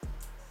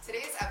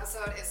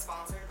episode is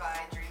sponsored by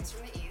Dreams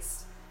from the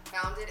East.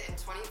 Founded in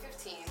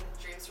 2015,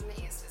 Dreams from the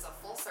East is a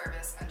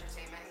full-service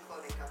entertainment and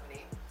clothing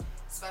company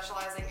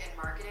specializing in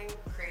marketing,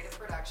 creative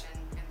production,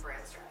 and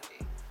brand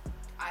strategy.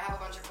 I have a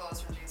bunch of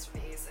clothes from Dreams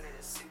from the East, and it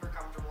is super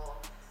comfortable.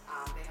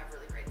 They have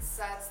really great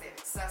sets, they have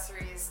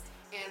accessories,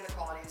 and the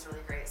quality is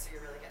really great, so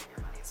you're really getting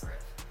your money's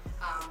worth.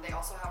 They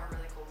also have a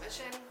really cool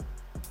mission.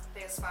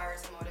 They aspire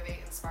to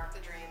motivate and spark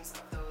the dreams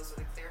of those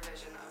with a clear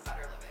vision of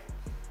better living.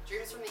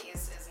 Dreams from the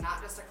East is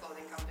not just a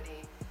clothing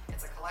company,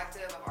 it's a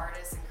collective of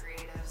artists and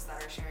creatives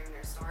that are sharing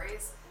their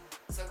stories.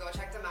 So go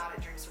check them out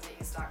at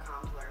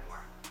dreamsfromtheeast.com to learn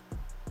more.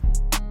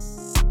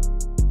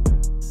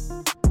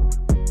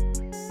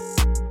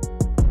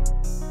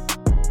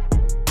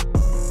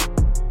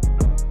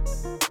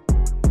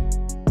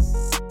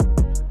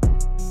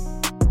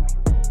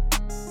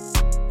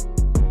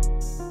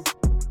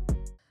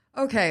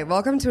 Okay,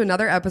 welcome to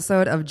another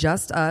episode of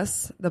Just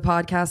Us, the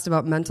podcast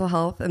about mental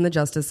health and the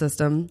justice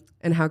system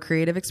and how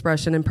creative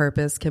expression and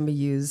purpose can be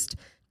used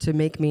to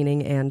make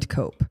meaning and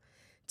cope.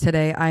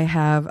 Today, I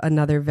have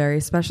another very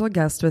special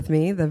guest with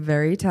me, the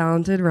very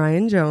talented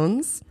Ryan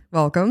Jones.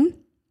 Welcome.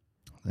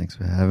 Thanks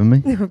for having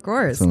me. Of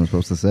course. That's what I'm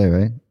supposed to say,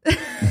 right?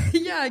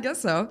 Yeah, I guess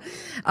so.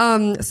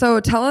 So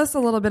tell us a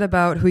little bit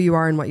about who you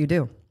are and what you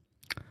do.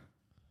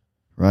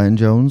 Ryan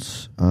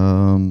Jones.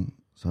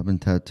 So I've been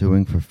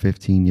tattooing for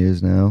 15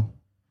 years now.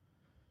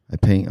 I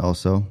paint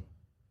also.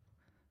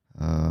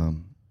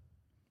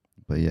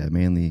 But yeah,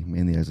 mainly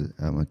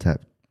I'm a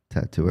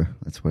tattooer.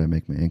 That's where I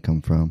make my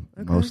income from,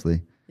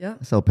 mostly. Yeah.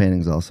 I sell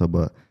paintings also,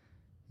 but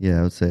yeah,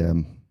 I would say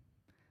I'm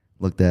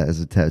looked at as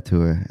a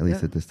tattooer, at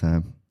least at this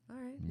time. All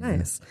right,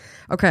 nice.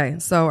 Okay,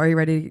 so are you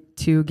ready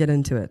to get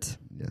into it?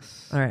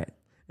 Yes. All right,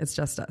 it's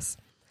just us.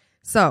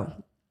 So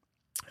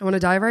I want to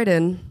dive right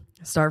in,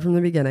 start from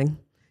the beginning.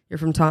 You're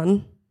from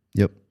Taunton?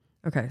 Yep.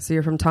 Okay, so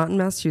you're from Taunton,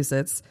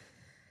 Massachusetts.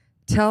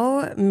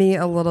 Tell me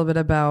a little bit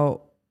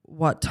about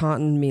what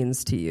Taunton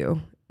means to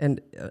you,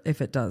 and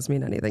if it does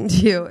mean anything to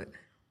you.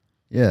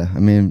 Yeah, I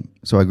mean,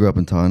 so I grew up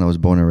in Taunton. I was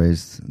born and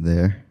raised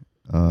there.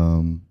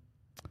 And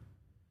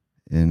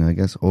I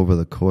guess over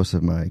the course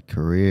of my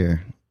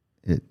career,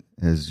 it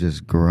has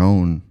just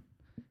grown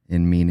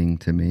in meaning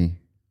to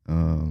me.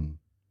 I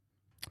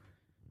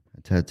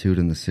tattooed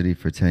in the city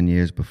for 10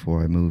 years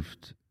before I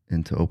moved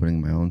into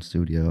opening my own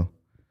studio.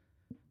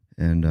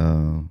 And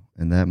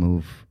that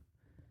move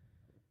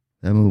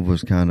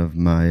was kind of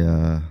my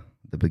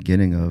the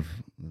beginning of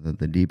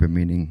the deeper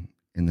meaning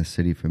in the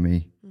city for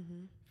me. Mm-hmm.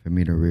 For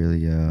me to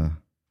really,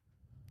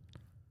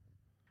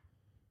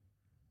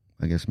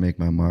 I guess, make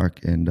my mark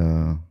and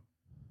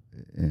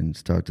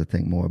start to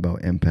think more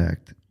about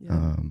impact,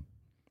 and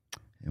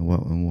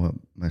what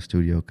my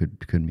studio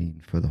could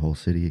mean for the whole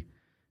city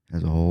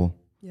as a whole.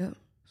 Yeah.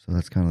 So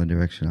that's kind of the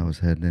direction I was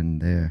heading in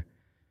there.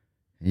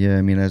 Yeah,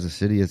 I mean, as a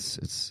city, it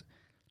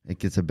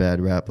gets a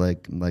bad rap,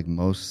 like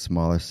most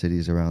smaller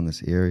cities around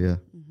this area.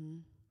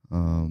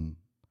 Mm-hmm.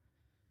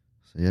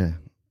 So yeah,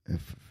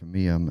 for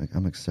me, I'm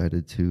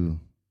excited to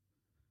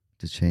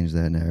change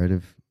that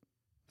narrative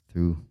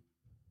through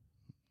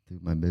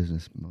my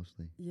business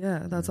mostly.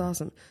 Yeah, that's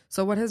awesome.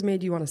 So what has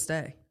made you want to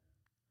stay?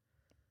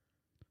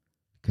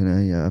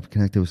 I've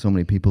connected with so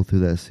many people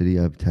through that city.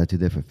 I've tattooed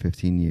there for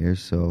 15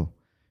 years, and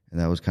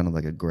that was kind of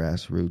like a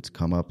grassroots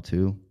come up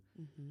too.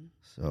 Mm-hmm.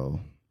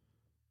 So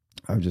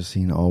I've just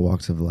seen all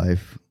walks of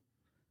life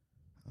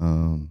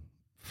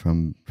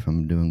from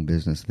doing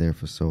business there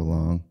for so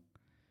long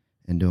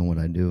and doing what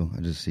I do. I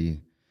just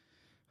see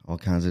all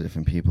kinds of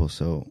different people.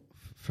 So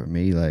for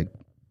me, like,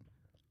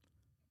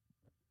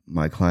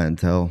 my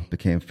clientele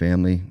became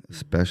family,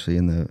 especially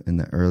in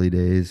the early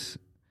days,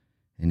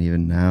 and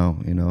even now,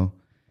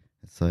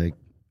 it's like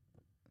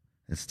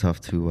it's tough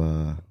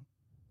to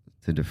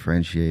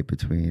differentiate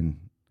between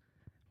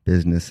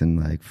business and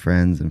like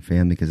friends and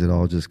family because it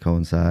all just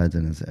coincides,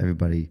 and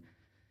everybody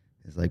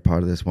is like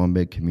part of this one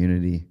big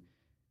community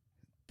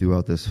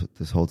throughout this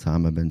whole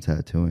time I've been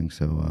tattooing.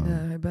 So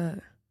yeah, I bet.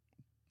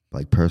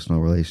 Like personal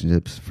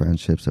relationships,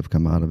 friendships have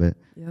come out of it.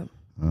 Yep.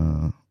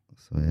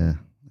 So yeah,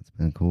 it's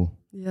been cool.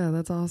 Yeah,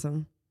 that's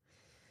awesome.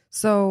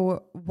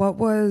 So what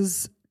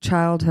was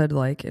childhood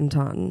like in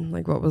Taunton?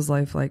 Like, what was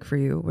life like for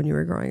you when you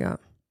were growing up?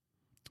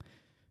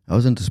 I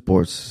was into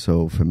sports,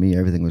 so for me,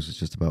 everything was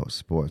just about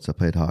sports. I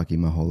played hockey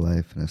my whole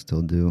life, and I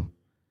still do.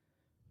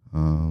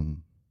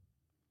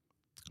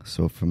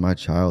 So for my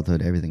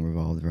childhood, everything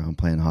revolved around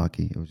playing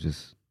hockey.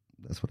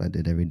 That's what I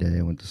did every day.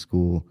 I went to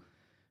school,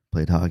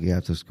 played hockey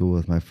after school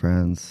with my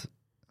friends.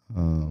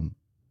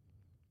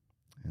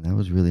 And that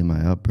was really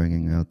my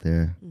upbringing out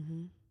there.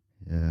 Mm-hmm.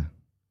 Yeah.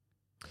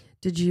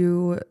 Did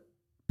you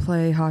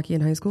play hockey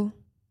in high school?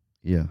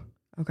 Yeah.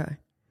 Okay.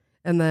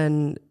 And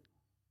then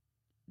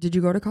did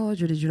you go to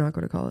college or did you not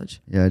go to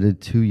college? Yeah, I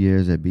did 2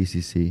 years at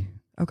BCC.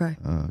 Okay.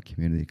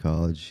 Community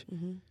college.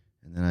 Mm-hmm.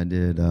 And then I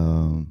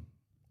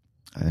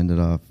ended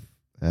up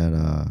at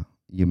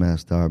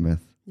UMass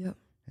Dartmouth. Yep.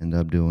 Ended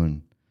up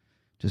doing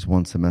just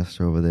one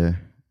semester over there.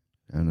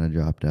 And I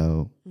dropped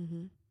out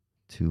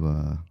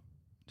to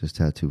just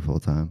tattoo full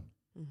time.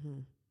 Mm-hmm.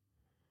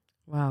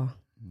 Wow.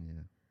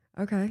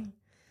 Yeah. Okay.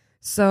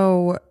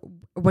 So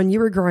when you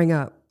were growing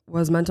up,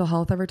 was mental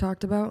health ever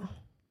talked about?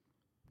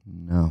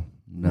 No,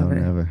 Never.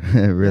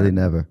 never. Really Yep.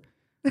 never.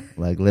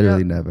 Like literally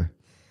Yep. never.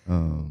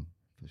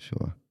 For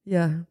sure.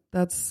 Yeah,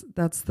 that's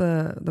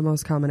the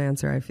most common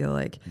answer, I feel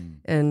like.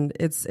 And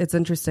it's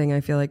interesting,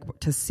 I feel like,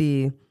 to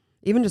see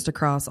even just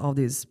across all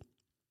these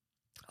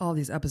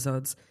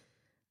episodes,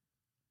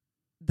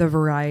 the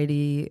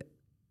variety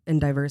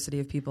and diversity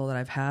of people that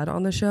I've had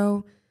on the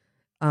show,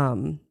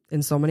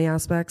 in so many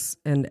aspects,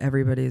 and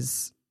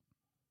everybody's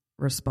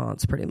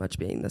response pretty much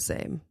being the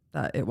same,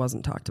 that it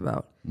wasn't talked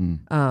about.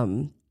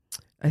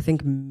 I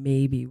think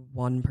maybe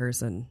one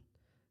person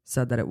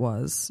said that it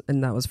was,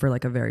 and that was for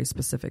like a very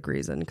specific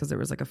reason, because there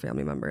was like a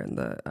family member in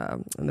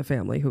the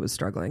family who was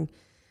struggling.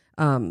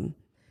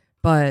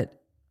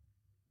 But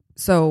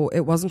so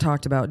it wasn't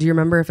talked about. Do you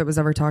remember if it was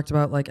ever talked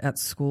about, like at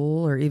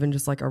school or even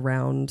just like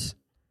around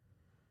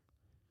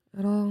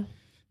at all?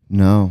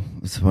 No,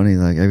 it's funny.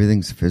 Like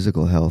everything's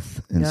physical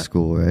health in Yep.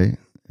 school, right?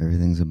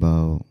 Everything's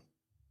about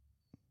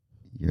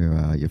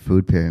your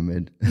food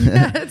pyramid.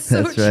 Yeah, it's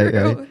so That's right,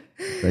 true. right?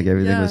 Like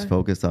everything was Yeah.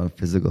 focused on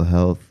physical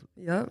health.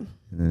 Yep.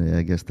 And then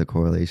I guess the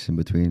correlation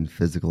between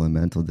physical and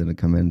mental didn't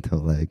come in until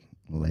like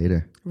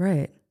later.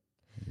 Right.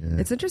 Yeah.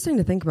 It's interesting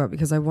to think about,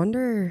 because I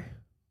wonder,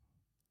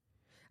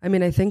 I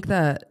mean, I think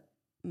that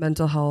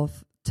mental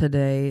health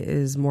today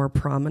is more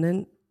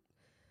prominent.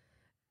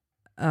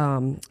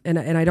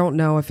 And I don't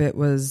know if it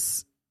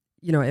was,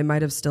 it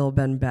might have still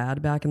been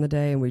bad back in the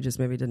day and we just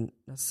maybe didn't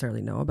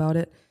necessarily know about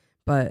it.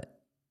 But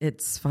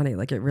it's funny,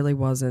 like it really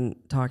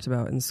wasn't talked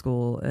about in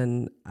school.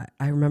 And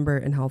I remember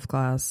in health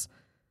class,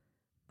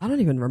 I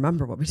don't even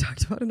remember what we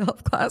talked about in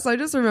health class. I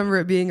just remember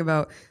it being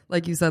about,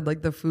 like you said,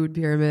 like the food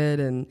pyramid.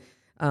 And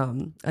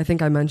I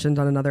think I mentioned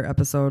on another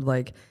episode,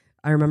 like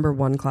I remember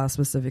one class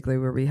specifically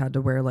where we had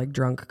to wear like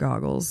drunk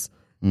goggles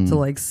to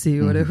like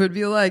see what it would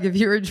be like if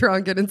you were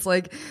drunk. And it's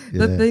like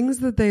the things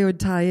that they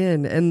would tie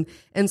in,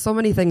 and so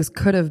many things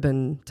could have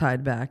been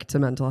tied back to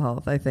mental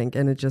health, I think,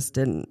 and it just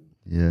didn't.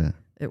 Yeah.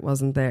 It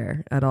wasn't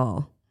there at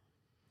all.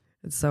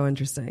 It's so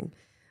interesting.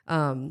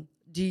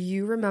 Do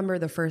you remember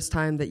the first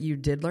time that you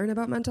did learn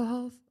about mental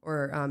health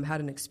or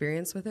had an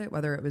experience with it,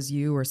 whether it was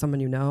you or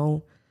someone you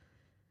know?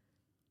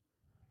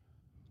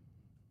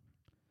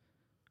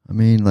 I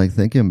mean, like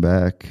thinking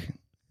back,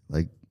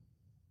 like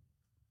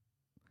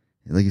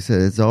you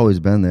said, it's always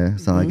been there.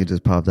 It's not like it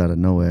just popped out of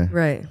nowhere.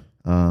 Right.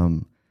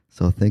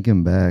 So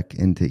thinking back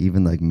into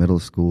even like middle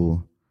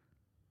school,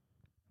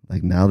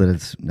 like now that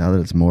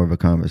it's more of a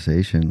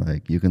conversation,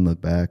 like you can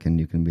look back and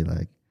you can be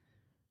like,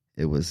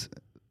 it was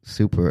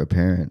super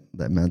apparent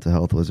that mental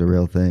health was a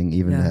real thing,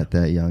 even at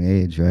that young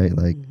age, right?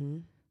 Like,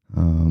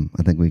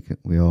 I think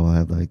we all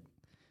have like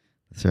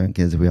certain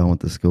kids that we all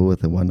went to school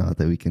with and whatnot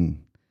that we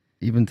can,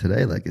 even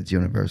today, like it's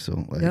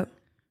universal. Like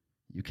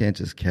you can't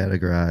just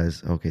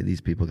categorize, okay,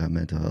 these people got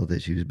mental health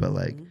issues, but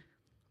like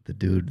the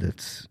dude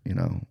that's,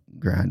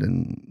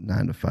 grinding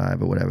 9 to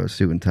 5 or whatever,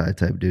 suit and tie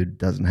type dude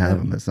doesn't have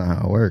them. That's not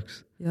how it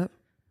works. Yep.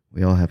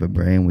 We all have a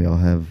brain. We all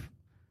have,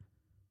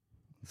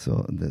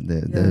 so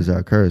there's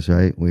our curse,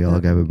 right? We all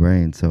have a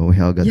brain. So we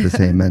all got the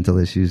same mental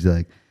issues,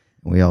 like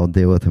we all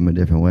deal with them a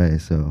different way.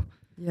 So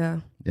yeah,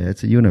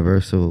 it's a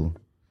universal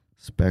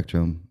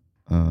spectrum.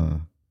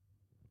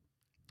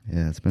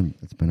 It's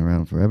been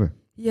around forever.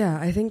 Yeah,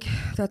 I think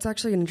that's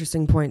actually an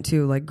interesting point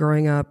too. Like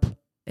growing up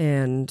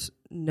and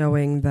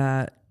knowing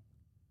that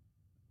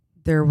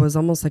there was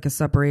almost like a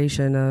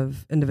separation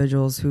of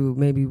individuals who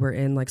maybe were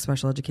in like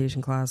special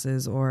education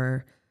classes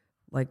or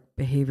like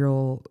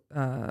behavioral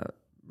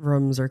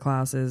rooms or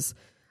classes.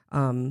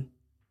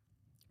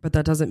 But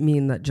that doesn't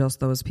mean that just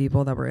those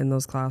people that were in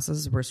those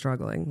classes were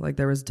struggling. Like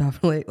there was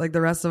definitely, like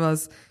the rest of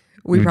us,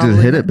 we probably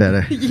just hit it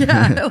better.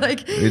 Yeah.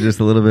 Like we're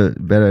just a little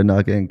bit better at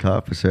not getting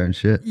caught for certain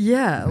shit.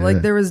 Yeah.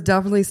 Like there was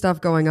definitely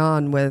stuff going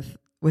on with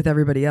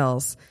everybody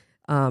else.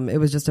 It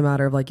was just a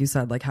matter of, like you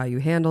said, like how you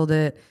handled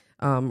it.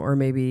 Or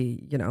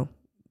maybe,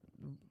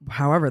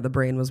 however the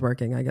brain was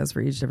working, I guess,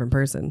 for each different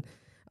person.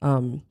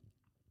 But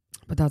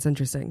that's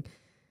interesting.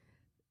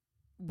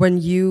 Do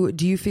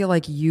you feel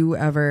like you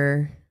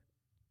ever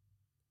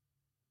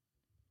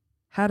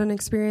had an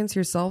experience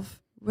yourself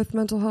with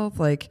mental health?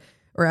 Like,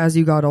 or as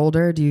you got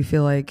older, do you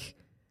feel like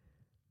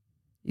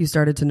you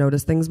started to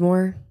notice things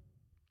more?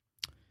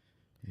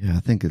 Yeah,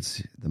 I think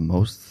it's the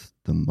most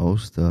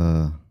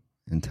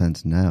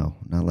intense now.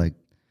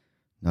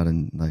 Not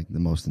in like the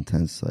most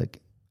intense like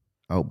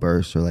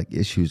outbursts or like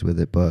issues with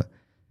it, but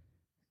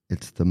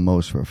it's the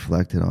most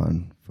reflected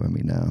on for me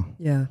now.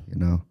 Yeah.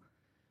 And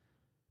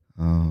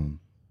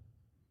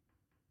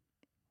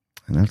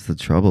that's the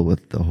trouble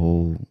with the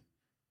whole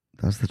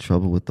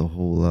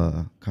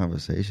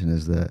conversation,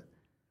 is that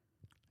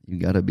you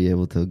got to be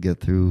able to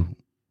get through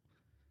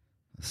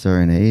a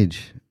certain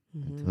age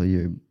until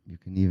you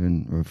can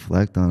even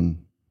reflect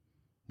on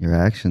your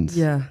actions.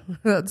 Yeah,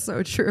 that's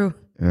so true.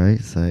 Right?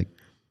 It's like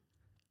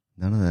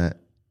none of that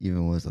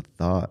even was a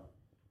thought,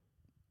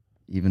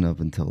 even up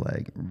until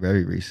like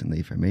very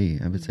recently for me.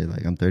 I would say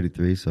like I'm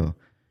 33, so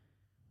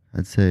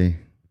I'd say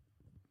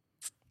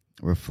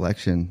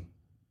reflection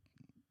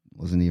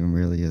wasn't even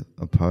really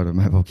a part of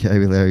my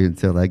vocabulary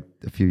until like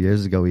a few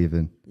years ago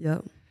even.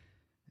 Yep.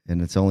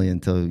 And it's only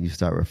until you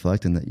start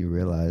reflecting that you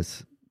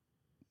realize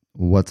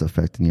what's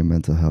affecting your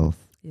mental health.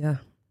 Yeah.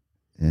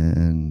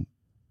 And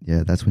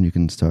yeah, that's when you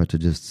can start to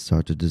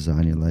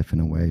design your life in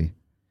a way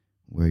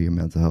where your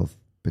mental health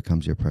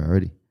becomes your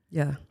priority.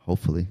 Yeah.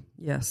 Hopefully.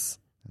 Yes.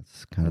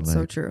 That's kind of like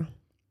so true.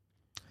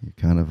 You're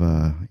kind of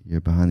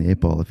you're behind the 8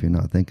 ball if you're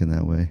not thinking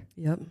that way.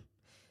 Yep.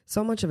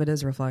 So much of it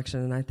is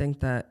reflection, and I think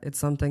that it's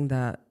something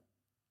that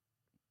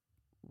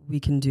we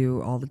can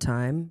do all the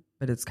time,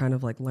 but it's kind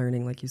of like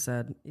learning, like you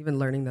said, even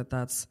learning that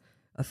that's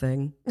a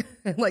thing,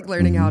 like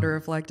learning how to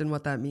reflect and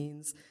what that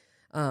means.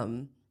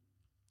 And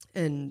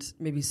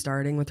maybe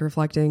starting with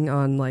reflecting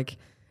on like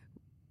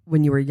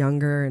when you were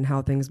younger and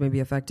how things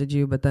maybe affected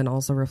you, but then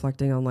also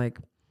reflecting on like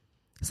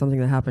something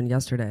that happened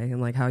yesterday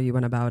and like how you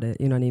went about it.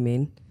 You know what I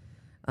mean?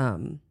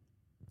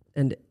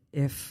 And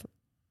if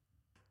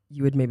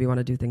you would maybe want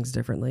to do things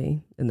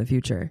differently in the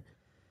future.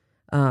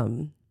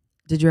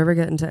 Did you ever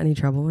get into any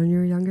trouble when you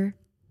were younger?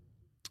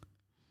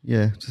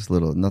 Yeah, just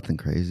nothing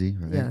crazy,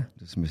 right? Yeah.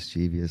 Just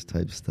mischievous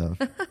type stuff.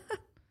 I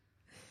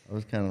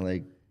was kind of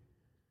like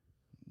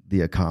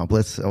the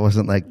accomplice. I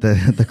wasn't like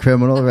the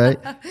criminal, right?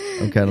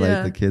 I'm kind of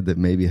like the kid that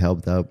maybe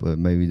helped out, but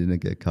maybe didn't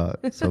get caught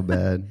so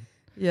bad.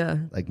 Yeah.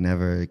 Like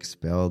never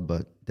expelled,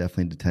 but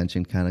definitely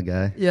detention kind of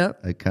guy.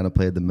 Yep. I kind of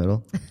played the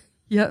middle.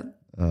 Yep.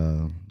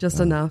 Just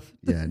enough.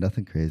 Yeah,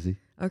 nothing crazy.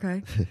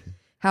 Okay.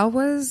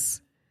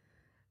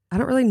 I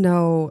don't really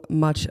know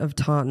much of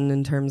Taunton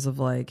in terms of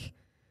like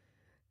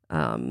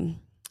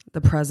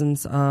the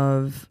presence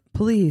of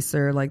police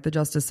or like the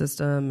justice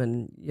system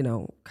and, you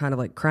know, kind of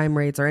like crime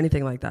rates or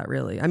anything like that,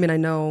 really. I mean, I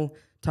know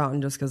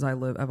Taunton just because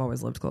I've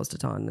always lived close to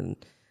Taunton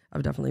and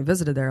I've definitely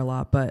visited there a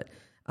lot, but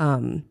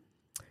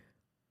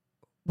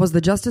was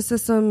the justice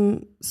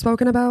system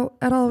spoken about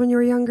at all when you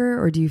were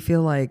younger, or do you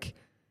feel like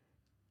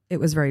it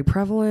was very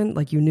prevalent,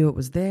 like you knew it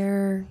was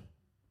there?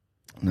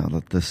 No,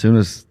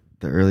 the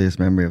earliest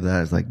memory of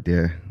that is like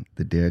the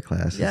DARE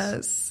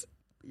classes.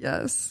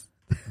 Yes.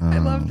 I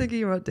love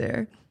thinking about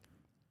DARE.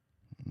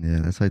 Yeah,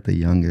 that's like the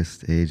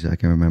youngest age I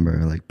can remember,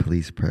 like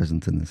police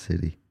presence in the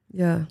city.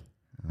 Yeah.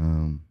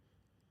 But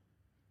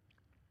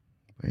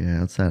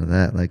yeah, outside of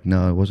that, like,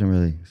 no, it wasn't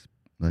really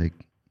like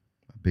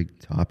a big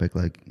topic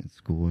like in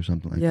school or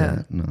something like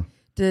that. No.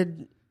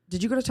 Did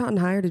you go to Taunton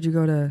High or did you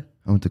go to...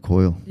 I went to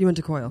Coyle. You went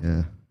to Coyle?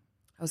 Yeah.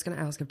 I was going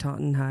to ask if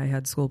Taunton High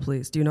had school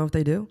police. Do you know if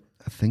they do?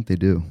 I think they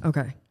do.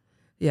 Okay.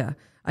 Yeah.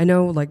 I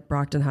know like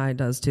Brockton High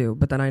does too,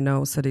 but then I know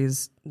not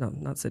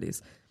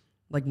cities,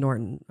 like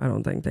Norton, I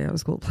don't think they have a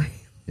school police.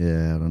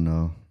 Yeah, I don't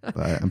know.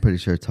 But I'm pretty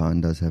sure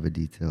Taunton does have a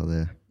detail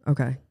there.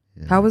 Okay.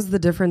 Yeah. How was the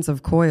difference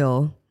of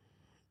Coyle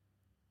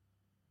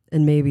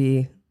and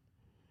maybe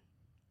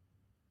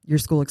your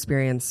school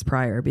experience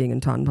prior being in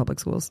Taunton Public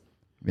Schools?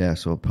 Yeah,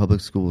 so public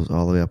schools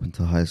all the way up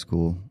until high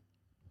school.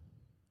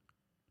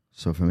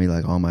 So for me,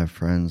 like all my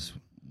friends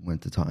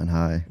went to Taunton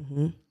High,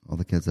 all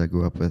the kids I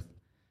grew up with.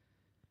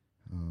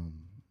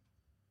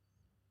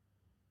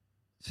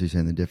 So you're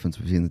saying the difference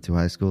between the two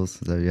high schools?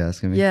 Is that what you're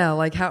asking me? Yeah,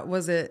 like how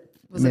was it?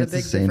 Was it a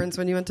big difference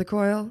when you went to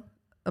Coyle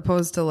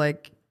opposed to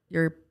like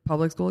your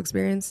public school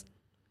experience?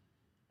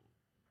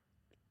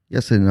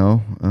 Yes and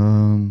no.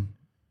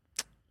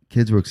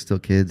 Kids were still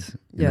kids.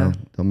 You know,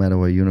 don't matter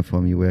what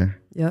uniform you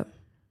wear. Yep.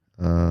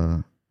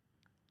 I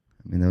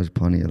mean, there was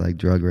plenty of like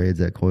drug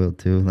raids at Coyle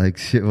too. Like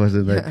shit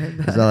wasn't like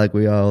it's not like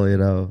we all, you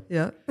know.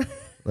 Yeah.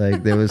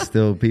 Like there was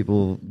still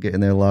people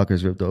getting their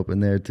lockers ripped open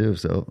there too.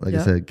 So like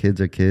I said,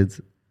 kids are kids.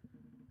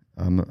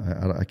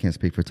 I can't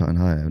speak for Taunton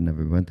High. I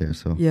never went there,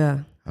 so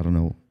I don't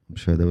know. I'm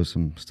sure there was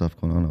some stuff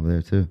going on over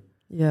there too.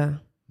 Yeah.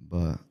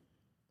 But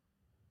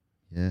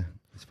yeah,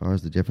 as far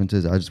as the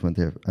differences, I just went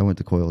there. I went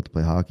to Coyle to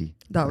play hockey.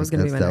 That was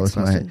going to be my next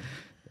question.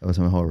 That was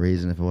my whole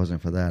reason. If it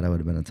wasn't for that, I would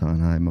have been at Taunton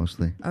High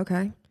mostly.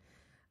 Okay.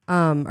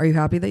 Are you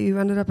happy that you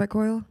ended up at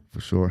Coyle?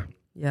 For sure.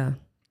 Yeah.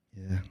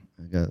 Yeah.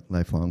 I got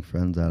lifelong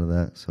friends out of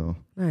that, so.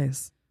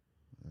 Nice.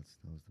 That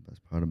was the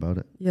best part about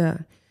it. Yeah.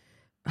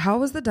 How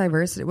was the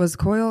diversity? Was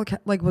Coyle,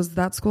 like, was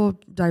that school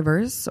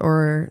diverse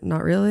or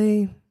not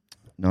really?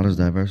 Not as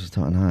diverse as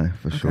Taunton High,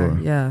 for sure.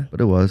 Yeah.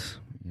 But it was,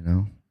 you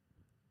know.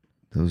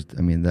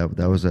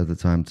 That was at the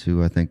time,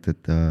 too. I think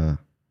that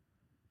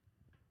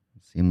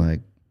it seemed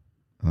like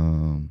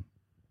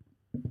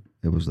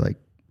it was like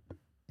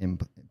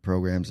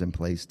programs in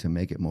place to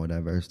make it more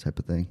diverse type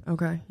of thing.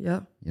 Okay,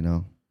 yep. You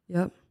know?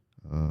 Yep.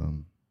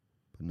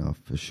 But no,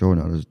 for sure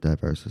not as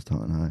diverse as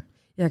Taunton High.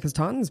 Yeah, because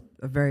Taunton's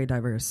a very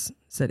diverse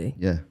city.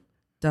 Yeah.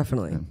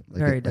 Definitely. Yeah. Like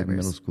very diverse. Like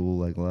middle school,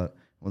 like I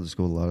went to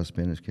school with a lot of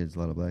Spanish kids, a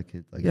lot of black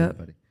kids, like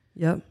everybody.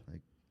 Yep.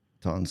 Like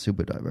Taunton's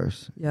super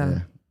diverse. Yeah.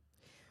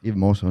 Even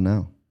more so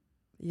now.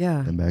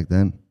 Yeah. Than back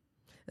then.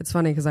 It's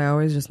funny because I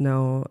always just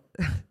know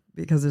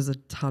because there's a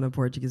ton of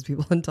Portuguese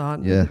people in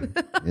Taunton. Yeah.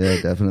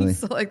 Yeah, definitely.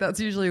 So like that's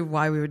usually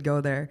why we would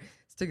go there,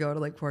 is to go to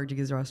like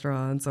Portuguese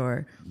restaurants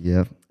or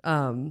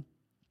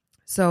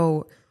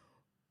So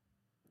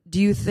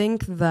do you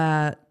think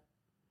that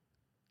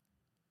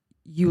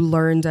you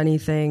learned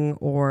anything,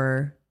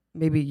 or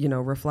maybe,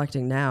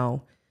 reflecting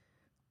now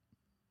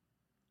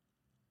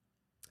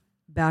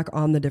back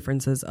on the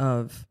differences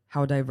of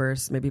how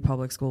diverse maybe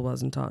public school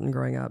was in Taunton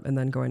growing up, and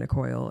then going to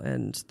Coyle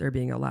and there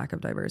being a lack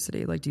of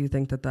diversity. Like, do you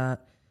think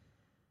that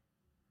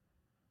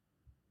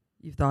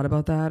you've thought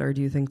about that, or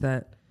do you think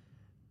that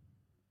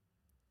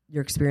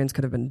your experience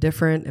could have been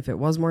different if it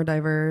was more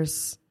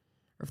diverse,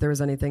 or if there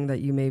was anything that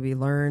you maybe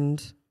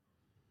learned?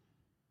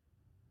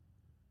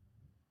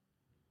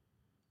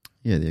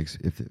 Yeah,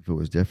 if it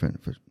was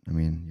different,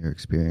 your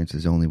experience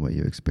is only what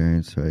you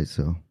experienced, right?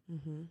 So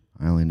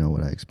I only know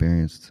what I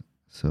experienced.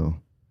 So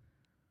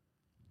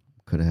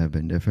could it have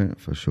been different?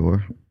 For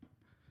sure. I'm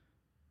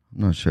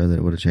not sure that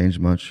it would have changed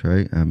much,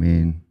 right? I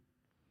mean,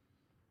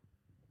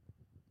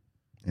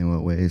 in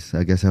what ways?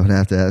 I guess I would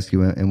have to ask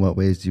you, in what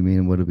ways do you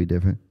mean would it be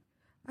different?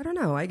 I don't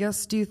know. I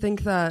guess, do you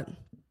think that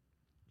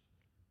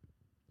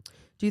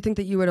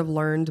you would have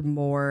learned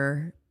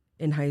more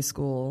in high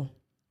school?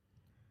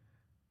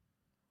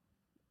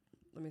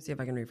 Let me see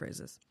if I can rephrase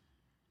this.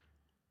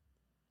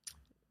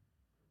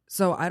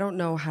 So I don't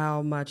know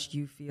how much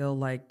you feel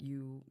like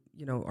you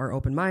are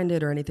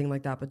open-minded or anything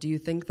like that, but do you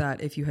think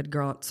that if you had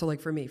gone, so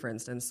like for me, for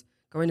instance,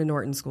 going to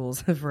Norton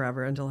schools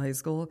forever until high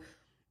school,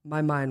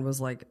 my mind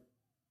was like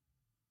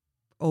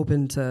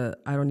open to,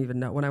 I don't even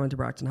know. When I went to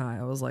Brockton High,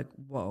 I was like,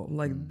 whoa,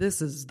 like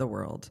this is the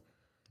world.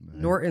 Right.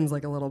 Norton's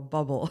like a little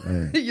bubble.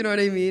 Right. You know what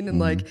I mean? And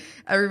like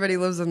everybody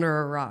lives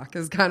under a rock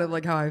is kind of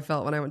like how I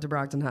felt when I went to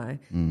Brockton High.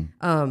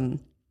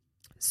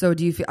 So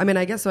do you feel,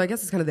 I guess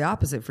it's kind of the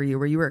opposite for you,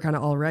 where you were kind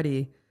of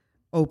already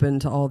open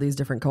to all these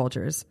different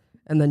cultures,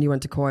 and then you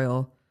went to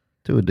Coyle.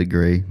 To a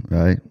degree,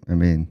 right? I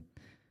mean,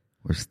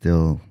 we're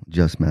still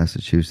just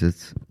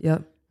Massachusetts.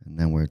 Yep. And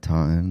then we're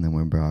Taunton, and then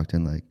we're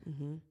Brockton. Like,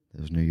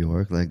 there's New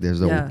York. Like,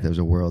 there's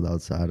a world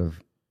outside of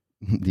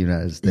the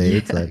United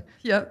States. Yeah. Like,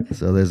 yep.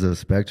 So there's a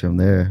spectrum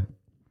there.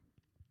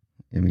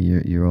 I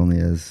mean, you're only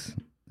as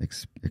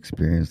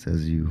experienced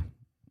as you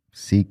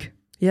seek.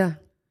 Yeah,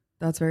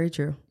 that's very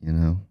true.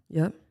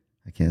 Yep.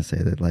 I can't say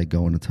that like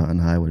going to Taunton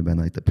High would have been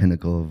like the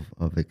pinnacle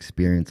of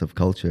experience of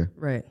culture.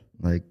 Right.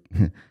 Like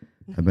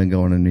I've been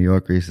going to New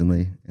York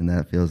recently, and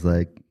that feels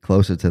like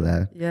closer to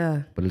that.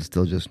 Yeah. But it's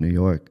still just New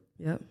York.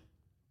 Yep.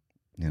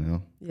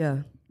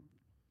 Yeah.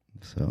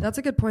 So that's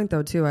a good point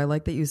though too. I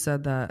like that you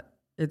said that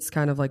it's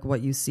kind of like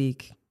what you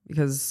seek,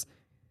 because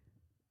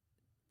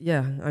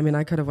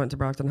I could have went to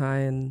Brockton High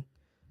and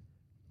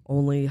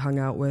only hung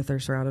out with or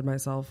surrounded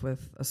myself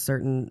with a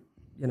certain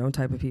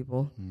type of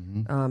people.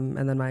 And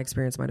then my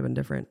experience might have been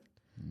different.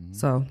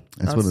 So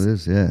that's what it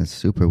is. Yeah. It's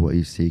super what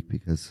you seek,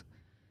 because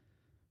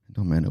it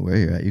don't matter where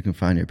you're at. You can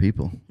find your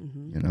people,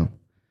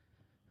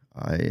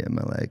 I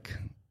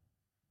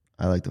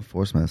like to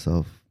force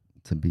myself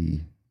to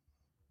be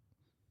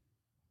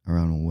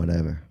around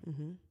whatever.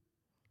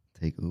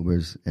 Take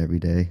Ubers every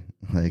day.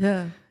 Like,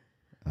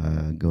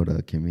 go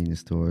to convenience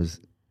stores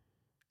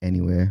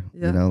anywhere.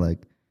 Yeah.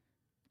 Like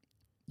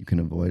you can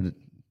avoid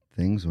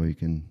things or you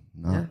can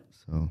not. Yeah.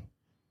 So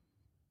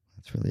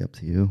that's really up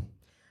to you.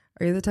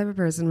 Are you the type of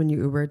person when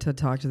you Uber to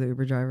talk to the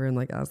Uber driver and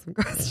like ask them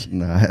questions?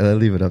 No, I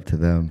leave it up to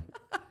them.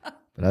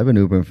 But I've been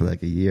Ubering for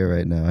like a year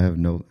right now. I have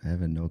no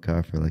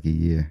car for like a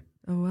year.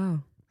 Oh wow.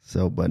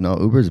 So, but no,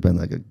 Uber's been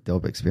like a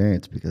dope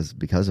experience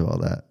because of all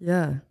that.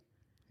 Yeah.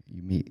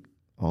 You meet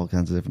all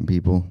kinds of different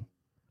people,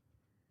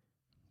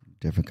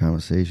 different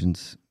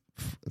conversations.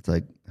 It's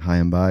like high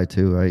and by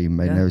too, right? You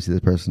might never see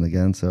this person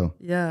again. So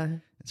yeah,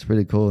 it's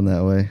pretty cool in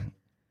that way.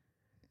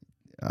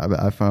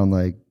 I found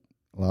like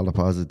a lot of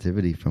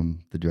positivity from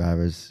the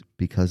drivers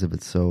because of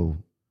it's so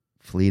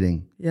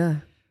fleeting. Yeah.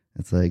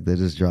 It's like they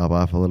just drop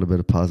off a little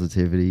bit of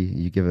positivity.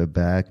 You give it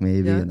back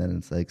maybe, and then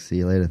it's like, see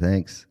you later,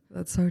 thanks.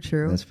 That's so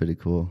true. That's pretty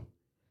cool.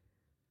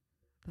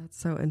 That's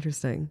so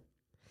interesting.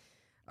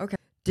 Okay.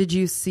 Did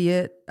you see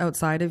it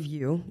outside of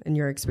you in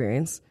your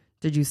experience?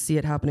 Did you see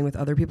it happening with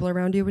other people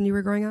around you when you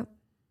were growing up?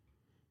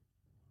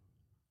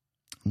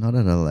 Not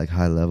at a like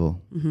high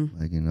level.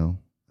 Like,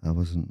 I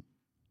wasn't,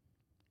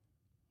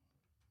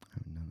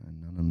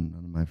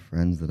 none of my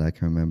friends that I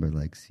can remember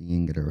like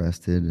seeing get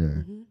arrested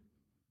or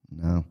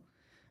no.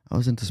 I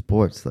was into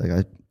sports.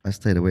 Like I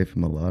stayed away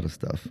from a lot of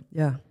stuff.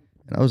 Yeah.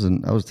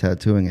 And I was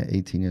tattooing at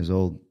 18 years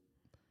old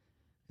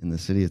in the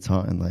city of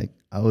Taunton. Like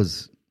it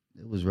was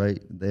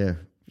right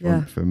there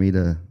for me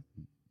to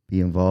be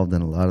involved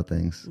in a lot of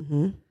things.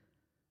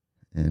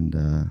 And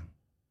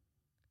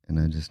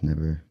I just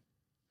never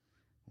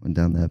went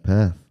down that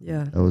path.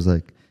 Yeah. That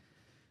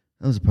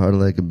was a part of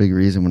like a big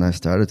reason when I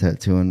started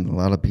tattooing. A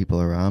lot of people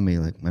around me,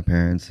 like my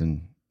parents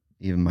and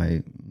even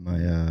my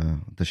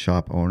the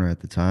shop owner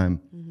at the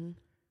time,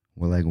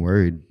 were like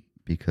worried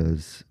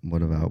because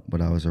what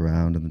I was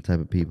around and the type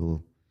of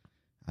people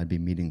I'd be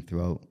meeting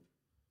throughout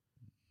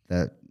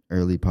that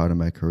early part of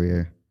my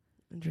career.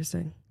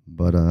 Interesting.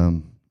 But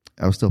I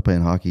was still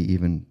playing hockey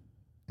even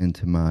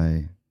into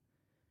my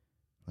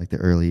like the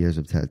early years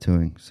of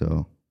tattooing.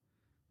 So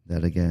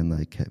that again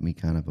like kept me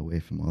kind of away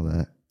from all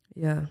that.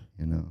 Yeah.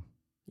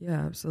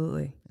 Yeah,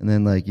 absolutely. And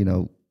then like,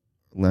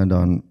 learned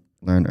on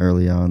learned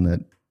early on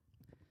that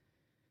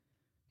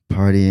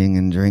partying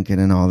and drinking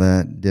and all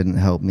that didn't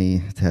help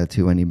me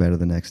tattoo any better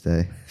the next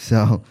day.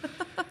 So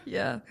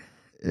Yeah.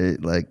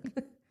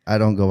 I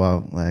don't go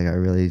out. Like, I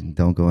really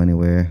don't go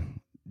anywhere.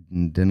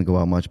 Didn't go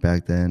out much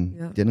back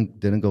then. Yep.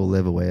 Didn't go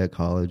live away at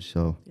college.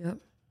 So Yep.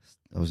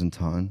 I was in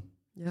Taunton,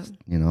 Yep.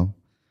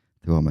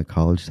 Throughout my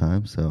college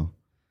time. So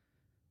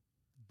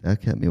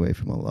that kept me away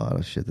from a lot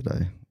of shit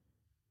that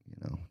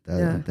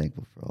I'm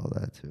thankful for all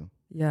that too.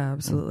 Yeah,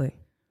 absolutely.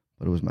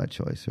 But it was my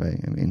choice, right?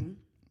 I mean,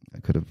 I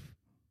could have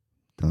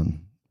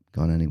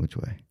gone any which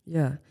way.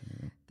 Yeah.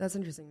 That's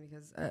interesting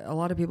because a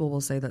lot of people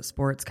will say that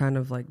sports kind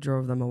of like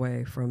drove them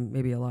away from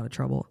maybe a lot of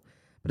trouble.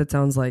 But it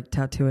sounds like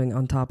tattooing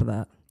on top of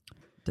that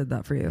did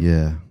that for you.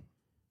 Yeah.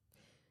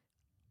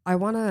 I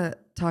want to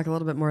talk a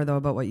little bit more, though,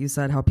 about what you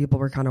said, how people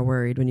were kind of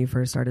worried when you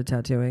first started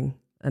tattooing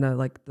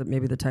and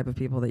maybe the type of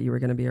people that you were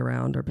going to be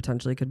around or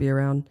potentially could be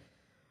around.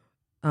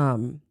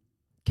 Can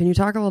you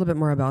talk a little bit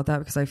more about that?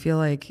 Because I feel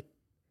like,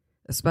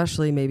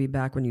 especially maybe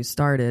back when you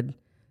started,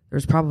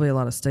 there's probably a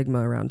lot of stigma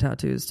around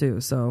tattoos too.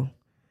 So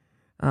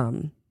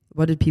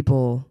what did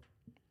people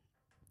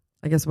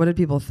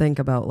think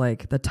about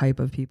like the type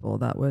of people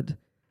that would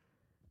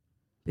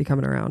be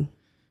coming around?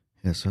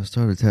 Yeah, so I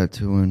started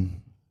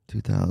tattooing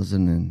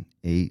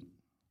 2008.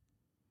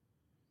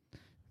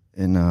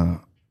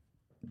 And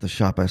the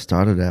shop I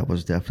started at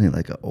was definitely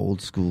like an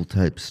old school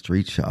type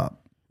street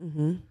shop.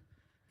 Mm-hmm.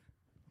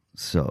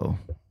 So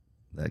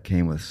that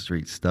came with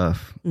street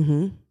stuff.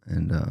 Mm-hmm.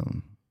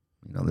 And,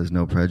 there's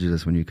no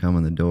prejudice when you come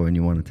in the door and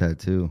you want a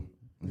tattoo.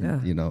 Yeah.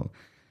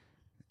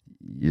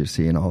 You're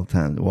seeing all the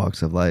time the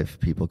walks of life.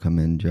 People come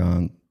in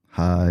drunk,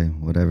 high,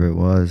 whatever it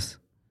was.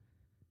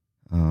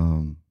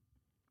 So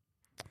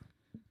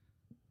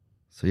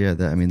yeah,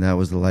 that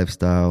was the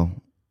lifestyle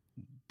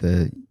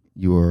that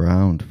you were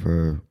around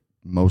for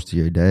most of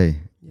your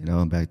day.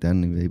 Yeah. Back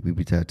then we'd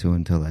be tattooing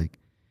until like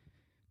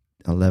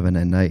 11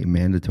 at night,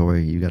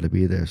 mandatory. You got to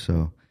be there.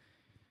 So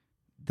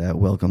that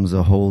welcomes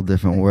a whole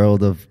different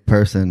world of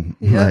person.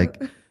 Yeah.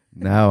 Like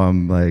now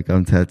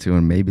I'm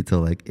tattooing maybe till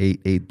like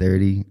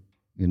 8:30.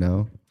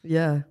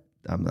 Yeah.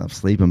 I'm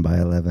sleeping by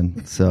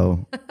 11.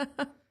 So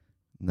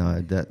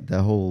no,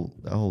 that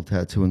whole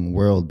tattooing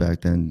world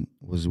back then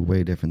was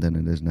way different than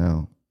it is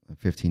now,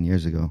 15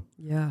 years ago.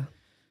 Yeah.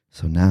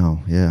 So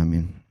now, yeah,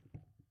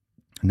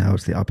 now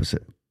it's the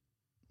opposite.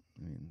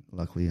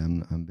 Luckily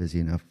I'm busy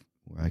enough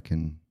where I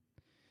can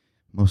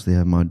mostly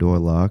have my door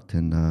locked,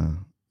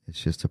 and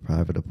it's just a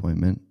private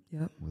appointment.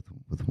 Yep.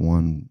 with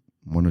one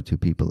or two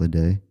people a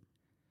day,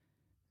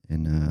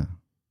 and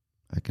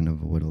I can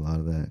avoid a lot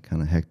of that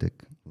kind of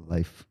hectic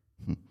life.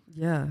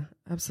 Yeah,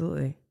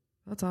 absolutely.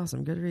 That's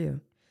awesome. Good for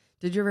you.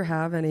 Did you ever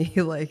have any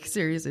like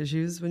serious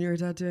issues when you were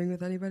tattooing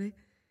with anybody?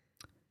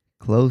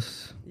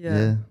 Close.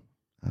 Yeah.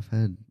 I've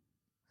had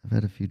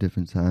a few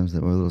different times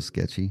that were a little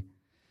sketchy.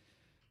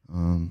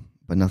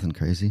 But nothing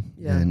crazy.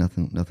 Yeah.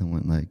 Nothing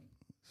went like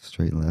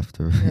straight left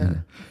or Yeah.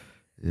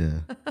 Yeah.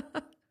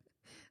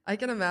 I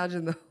can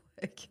imagine though,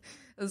 like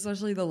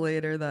especially the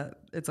later that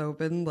it's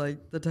open,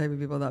 like the type of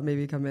people that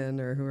maybe come in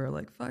or who are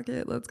like, fuck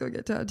it, let's go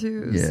get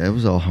tattoos. Yeah, it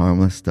was all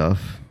harmless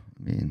stuff.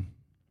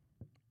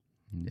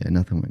 Yeah,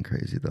 nothing went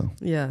crazy though.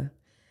 Yeah.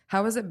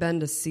 How has it been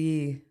to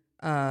see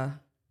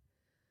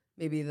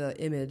maybe the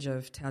image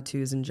of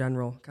tattoos in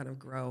general kind of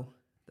grow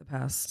the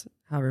past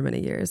however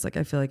many years? Like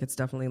I feel like it's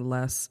definitely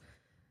less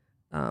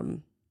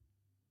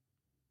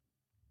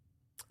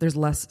there's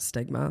less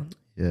stigma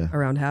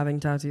around having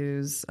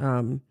tattoos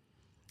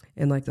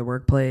in like the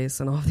workplace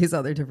and all these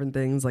other different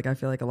things. Like I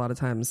feel like a lot of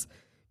times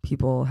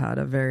people had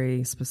a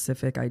very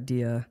specific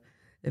idea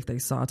if they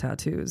saw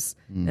tattoos.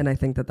 And I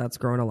think that that's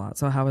grown a lot.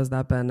 So how has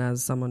that been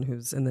as someone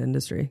who's in the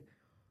industry?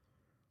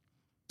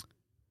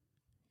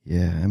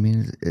 Yeah,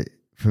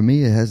 for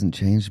me, it hasn't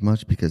changed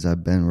much because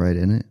I've been right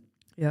in it.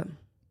 Yeah.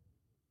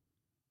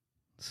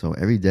 So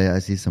every day I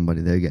see somebody,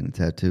 they're getting a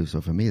tattoo.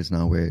 So for me, it's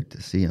not weird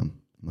to see them,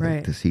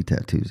 Right. to see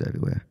tattoos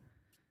everywhere.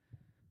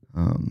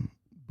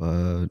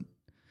 But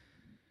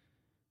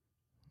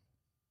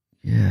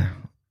yeah,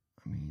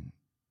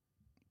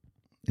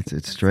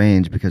 it's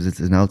strange because it's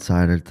an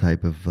outsider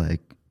type of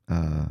like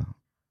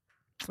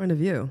Point of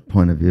view.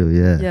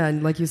 Yeah. Yeah,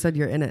 and like you said,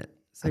 you're in it.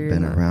 So I've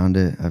been around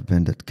it. I've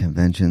been to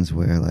conventions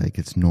where like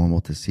it's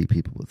normal to see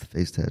people with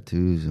face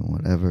tattoos and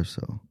whatever.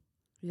 So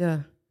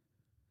yeah,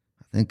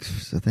 I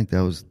think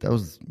that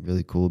was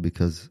really cool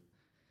because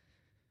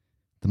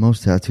the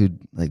most tattooed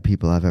like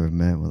people I've ever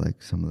met were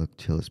like some of the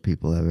chillest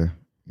people ever,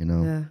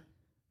 Yeah.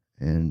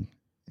 And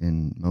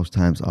most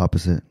times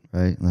opposite,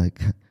 right?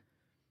 Like I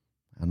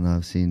don't know,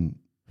 I've seen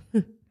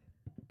the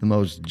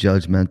most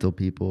judgmental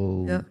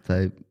people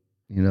type,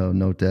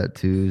 no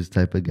tattoos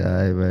type of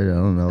guy, right? I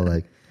don't know,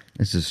 like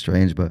it's just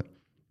strange, but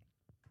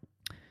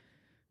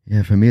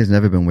yeah, for me it's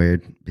never been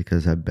weird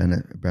because I've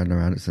been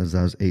around it since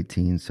I was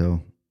 18,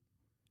 so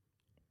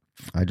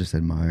I just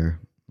admire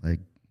like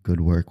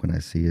good work when I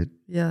see it.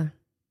 Yeah.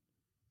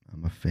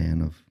 I'm a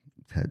fan of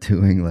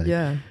tattooing. Like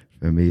Yeah.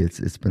 for me,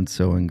 it's been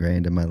so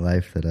ingrained in my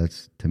life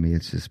that to me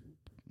it's just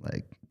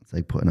like it's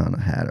like putting on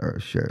a hat or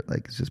a shirt.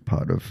 Like it's just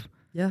part of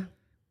Yeah.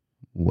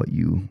 what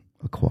you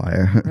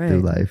acquire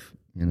through Right. life,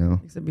 you know?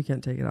 Except we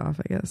can't take it off,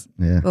 I guess.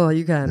 Yeah. Oh,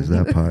 you can. There's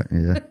that part.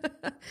 Yeah.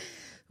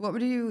 What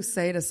would you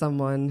say to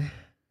someone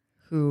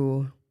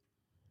who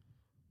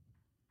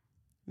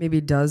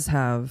maybe does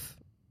have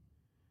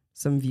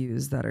some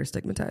views that are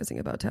stigmatizing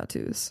about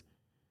tattoos?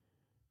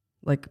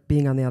 Like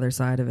being on the other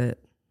side of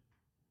it.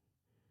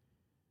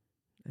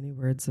 Any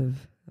words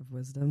of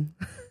wisdom?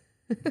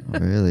 Oh,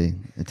 really?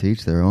 To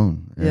each their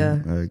own.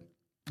 Yeah. Like,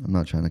 I'm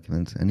not trying to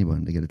convince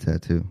anyone to get a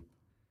tattoo.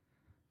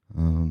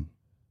 Yeah,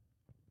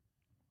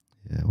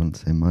 I wouldn't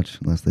say much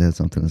unless they had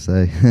something to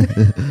say.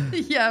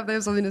 Yeah, if they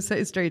have something to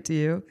say straight to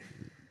you.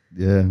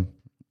 Yeah.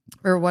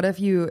 Or what if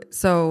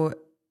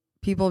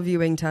people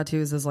viewing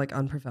tattoos as like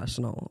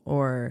unprofessional,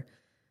 or,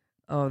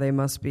 oh, they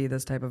must be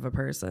this type of a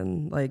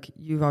person. Like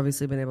you've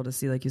obviously been able to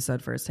see, like you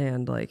said,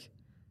 firsthand, like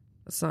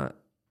that's not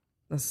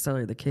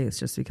necessarily the case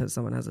just because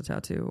someone has a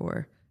tattoo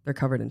or they're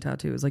covered in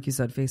tattoos. Like you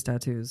said, face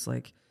tattoos,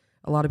 like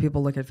a lot of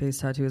people look at face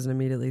tattoos and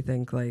immediately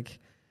think like,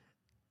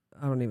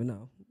 I don't even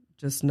know,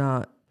 just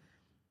not,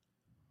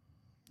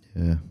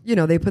 Yeah. you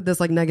know, they put this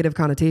like negative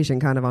connotation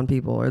kind of on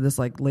people, or this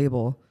like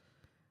label.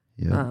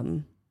 Yeah.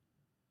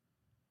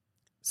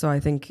 So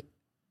I think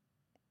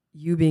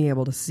you being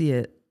able to see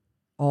it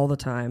all the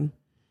time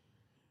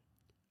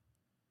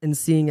and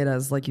seeing it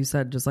as, like you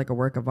said, just like a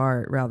work of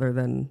art rather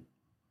than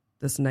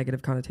this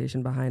negative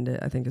connotation behind it,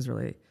 I think is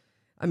really,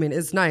 I mean,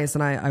 it's nice.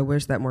 And I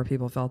wish that more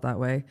people felt that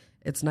way.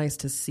 It's nice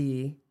to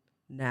see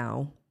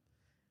now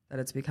that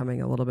it's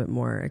becoming a little bit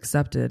more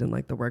accepted in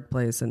like the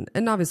workplace, and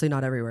obviously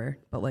not everywhere,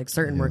 but like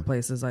certain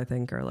workplaces I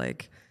think are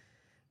like,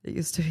 it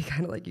used to be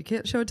kind of like, you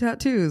can't show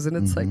tattoos. And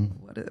it's like,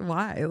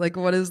 why? Like,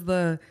 what is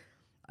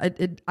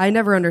I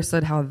never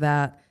understood how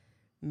that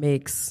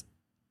makes,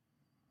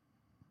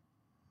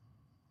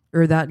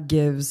 or that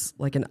gives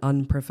like an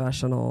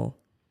unprofessional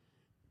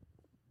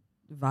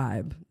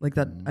vibe like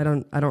that. I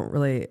don't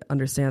really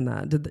understand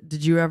that.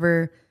 Did you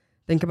ever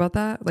think about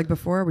that like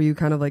before? Were you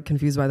kind of like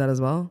confused by that as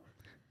well?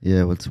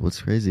 Yeah.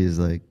 What's crazy is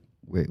like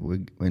we're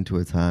into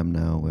a time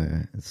now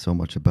where it's so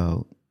much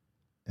about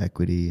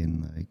equity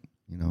and like,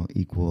 you know,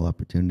 equal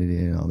opportunity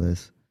and all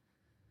this.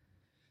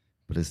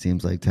 But it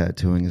seems like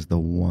tattooing is the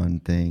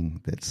one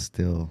thing that's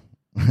still,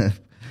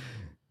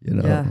 you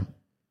know, Yeah.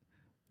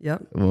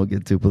 Yep. I won't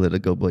get too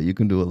political, but you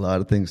can do a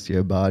lot of things to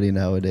your body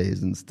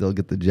nowadays and still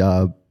get the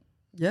job.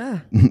 Yeah.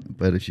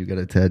 But if you got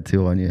a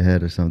tattoo on your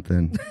head or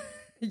something,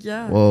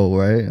 Yeah. whoa,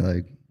 right?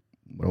 Like,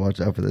 better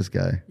watch out for this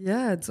guy.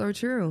 Yeah, it's so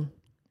true.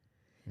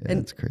 Yeah, And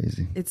it's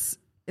crazy.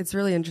 It's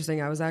really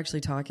interesting. I was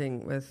actually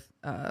talking with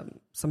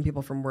some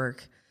people from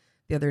work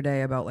the other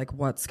day about like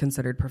what's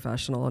considered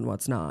professional and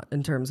what's not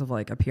in terms of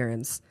like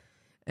appearance,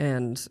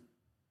 and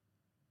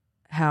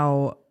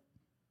how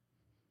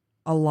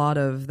a lot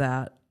of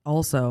that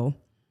also,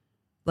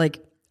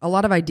 like a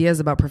lot of ideas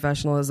about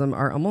professionalism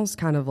are almost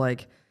kind of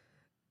like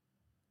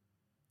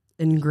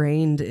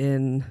ingrained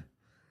in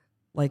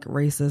like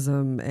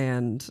racism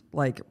and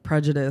like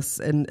prejudice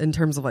and in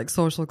terms of like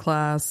social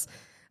class,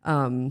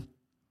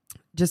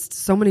 just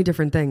so many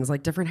different things,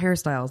 like different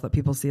hairstyles that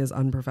people see as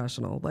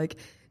unprofessional, like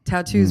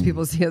tattoos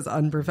people see as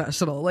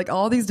unprofessional, like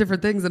all these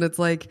different things. And it's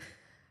like,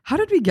 how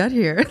did we get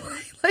here?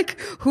 Like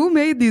who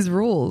made these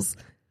rules?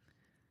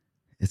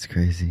 It's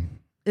crazy.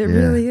 It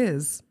really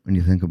is. When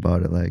you think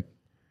about it, like,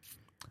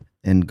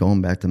 and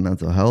going back to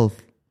mental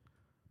health,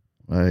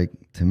 like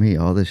to me,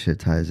 all this shit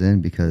ties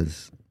in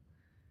because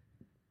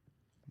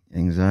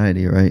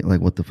anxiety, right? Like,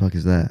 what the fuck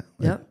is that?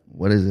 Like, Yep.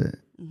 What is it?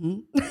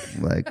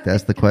 Mm-hmm. Like,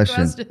 that's the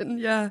question.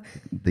 Yeah.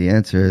 The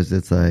answer is,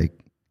 it's like,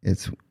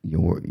 it's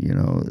your, you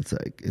know, it's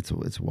like, it's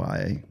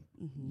why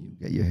you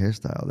get your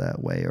hairstyle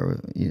that way, or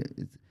you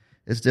know,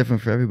 it's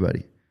different for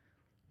everybody.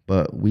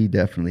 But we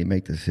definitely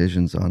make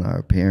decisions on our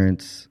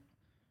appearance,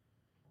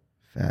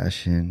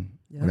 fashion,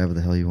 whatever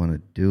the hell you want to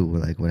do.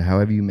 Like,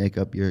 however you make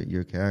up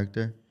your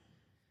character.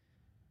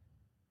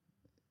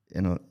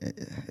 You know,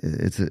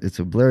 it's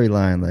a blurry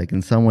line. Like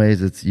in some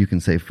ways, it's, you can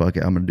say fuck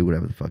it, I'm gonna do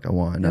whatever the fuck I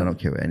want, and I don't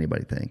care what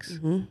anybody thinks.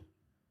 And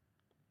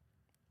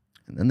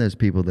then there's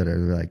people that are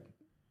like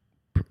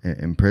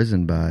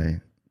imprisoned by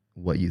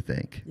what you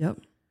think. Yep.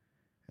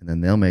 And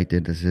then they'll make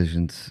their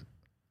decisions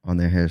on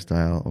their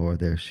hairstyle or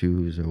their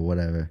shoes or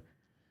whatever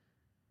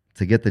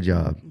to get the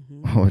job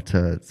or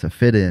to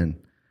fit in.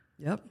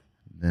 Yep.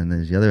 Then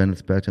there's the other end of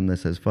the spectrum that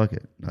says fuck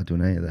it, not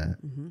doing any of that.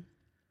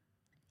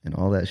 And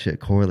all that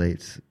shit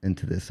correlates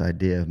into this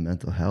idea of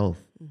mental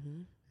health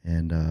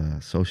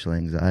and social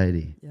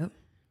anxiety. Yep.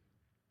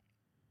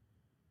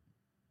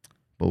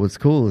 But what's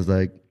cool is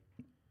like,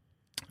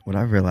 what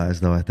I've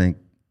realized though, I think,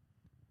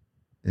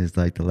 is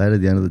like the light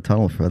at the end of the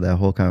tunnel for that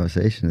whole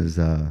conversation is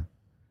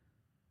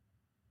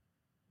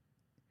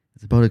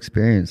it's about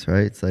experience,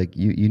 right? It's like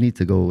you need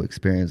to go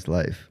experience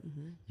life.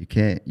 You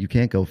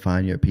can't go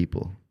find your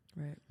people.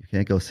 Right. You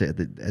can't go sit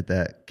at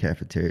that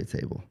cafeteria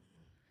table.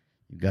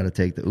 You got to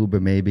take the Uber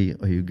maybe,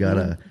 or you got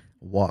to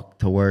walk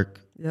to work.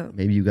 Yep.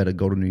 Maybe you got to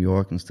go to New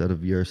York instead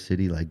of your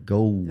city. Like,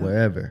 go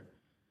wherever.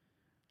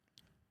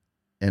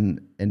 and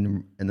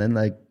then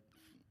like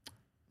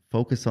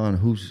focus on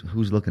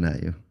who's looking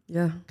at you,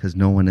 Yeah. because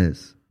no one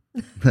is.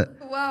 Wow,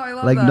 I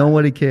love Like that.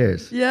 nobody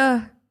cares.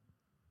 Yeah.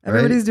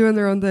 Everybody's doing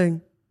their own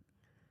thing.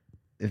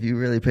 If you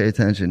really pay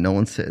attention, no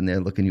one's sitting there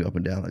looking you up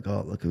and down like,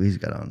 oh, look who he's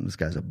got on. This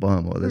guy's a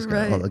bum, or this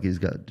guy, oh, look, he's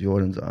got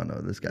Jordans on,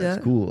 or this guy's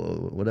cool,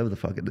 or whatever the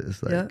fuck it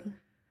is. Like,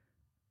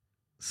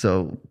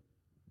 so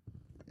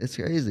it's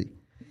crazy.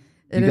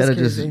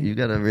 You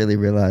gotta really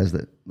realize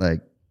that,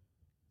 like,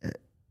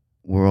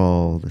 we're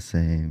all the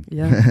same.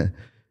 Yeah.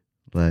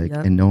 Like,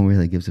 and no one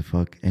really gives a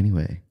fuck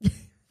anyway.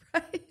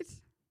 Right.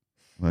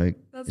 Like,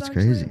 That's it's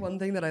actually crazy. one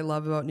thing that I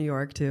love about New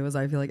York too, is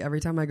I feel like every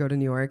time I go to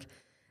New York,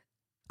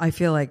 I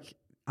feel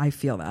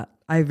that.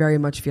 I very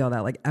much feel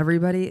that. Like,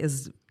 everybody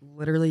is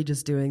literally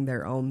just doing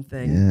their own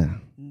thing. Yeah.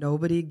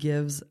 Nobody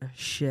gives a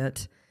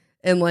shit.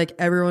 And like,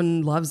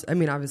 everyone loves, I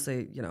mean,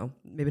 obviously, you know,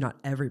 maybe not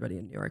everybody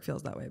in New York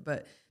feels that way,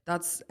 but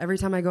that's, every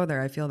time I go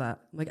there, I feel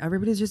that. Like,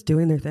 everybody's just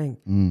doing their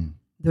thing,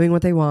 doing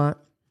what they want,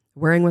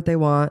 wearing what they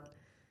want,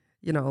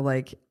 you know,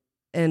 like,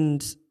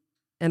 and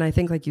I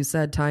think, like you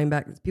said, tying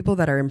back people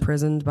that are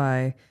imprisoned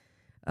by,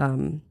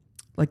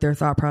 like their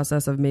thought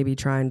process of maybe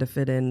trying to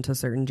fit into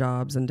certain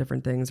jobs and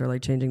different things, or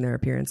like changing their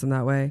appearance in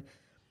that way.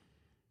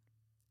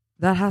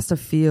 That has to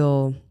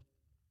feel,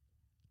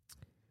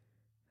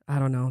 I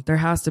don't know, there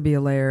has to be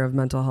a layer of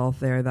mental health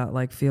there that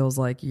like feels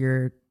like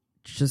you're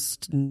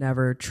just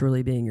never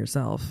truly being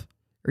yourself,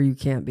 or you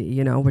can't be,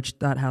 you know, which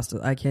that has to,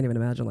 I can't even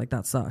imagine, like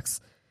that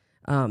sucks.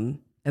 And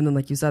then,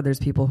 like you said, there's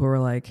people who are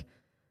like,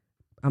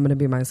 I'm going to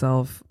be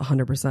myself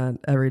 100%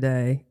 every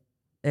day.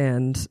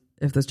 And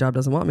if this job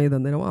doesn't want me,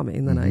 then they don't want me.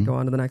 And then I go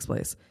on to the next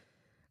place.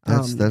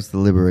 That's the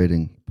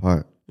liberating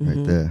part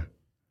right there.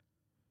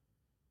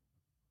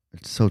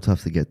 It's so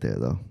tough to get there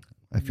though.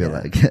 I feel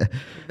like,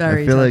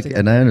 Very I feel like, tough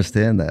and I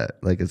understand that.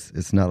 Like,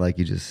 it's not like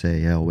you just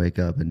say, yeah, I'll wake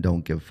up and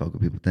don't give a fuck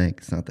what people think.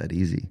 It's not that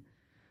easy.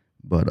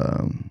 But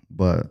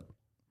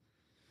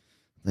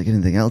like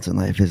anything else in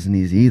life isn't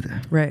easy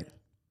either. Right.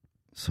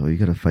 So you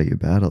got to fight your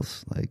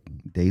battles like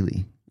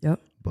daily. Yep.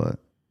 But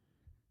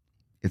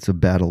it's a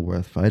battle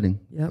worth fighting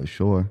for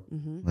sure.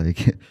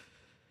 Like,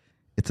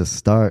 it's a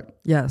start.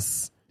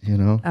 Yes. You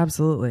know?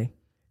 Absolutely.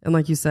 And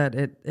like you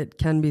said, it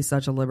can be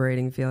such a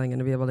liberating feeling, and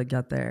to be able to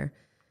get there,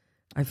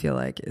 I feel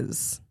like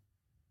it's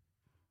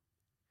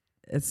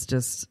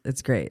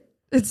great.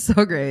 It's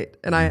so great.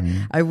 And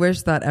I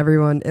wish that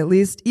everyone at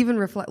least even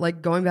reflect,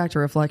 like going back to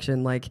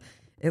reflection, like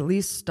at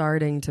least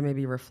starting to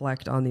maybe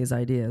reflect on these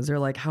ideas, or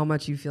like how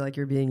much you feel like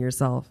you're being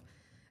yourself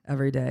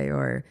every day,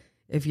 or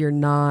if you're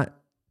not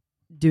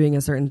doing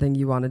a certain thing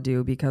you want to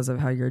do because of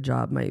how your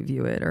job might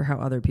view it or how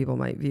other people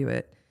might view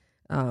it.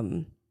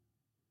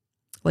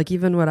 Like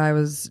even what I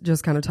was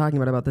just kind of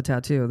talking about the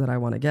tattoo that I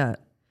want to get.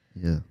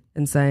 Yeah.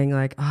 And saying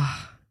like,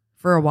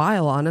 for a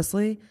while,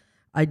 honestly,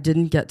 I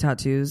didn't get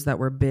tattoos that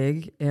were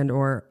big and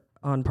or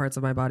on parts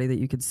of my body that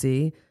you could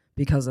see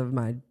because of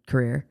my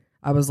career.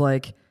 I was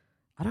like,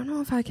 I don't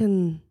know if I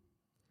can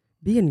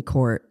be in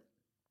court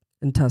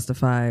and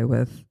testify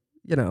with,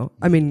 you know,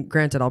 I mean,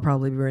 granted, I'll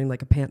probably be wearing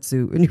like a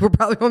pantsuit and you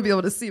probably won't be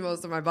able to see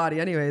most of my body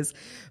anyways,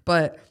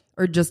 but,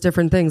 or just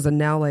different things. And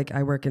now like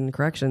I work in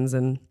corrections,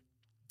 and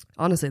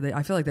honestly,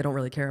 I feel like they don't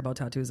really care about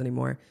tattoos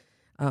anymore.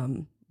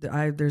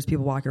 There's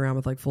people walking around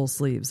with like full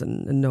sleeves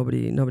and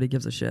nobody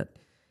gives a shit.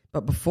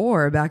 But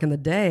before, back in the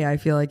day, I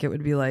feel like it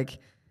would be like,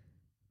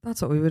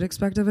 that's what we would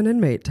expect of an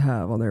inmate to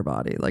have on their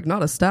body. Like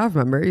not a staff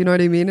member, you know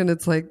what I mean? And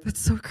it's like, that's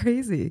so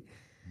crazy.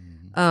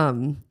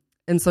 And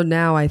so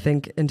now I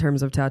think in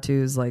terms of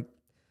tattoos, like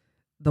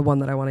the one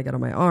that I want to get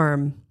on my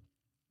arm,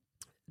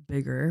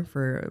 bigger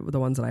for the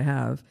ones that I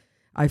have,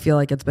 I feel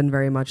like it's been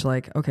very much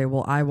like, okay,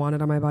 well, I want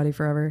it on my body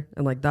forever.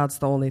 And like, that's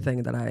the only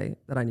thing that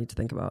I need to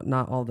think about.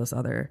 Not all of this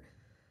other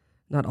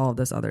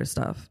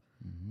stuff.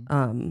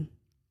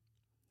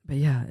 But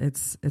yeah,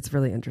 it's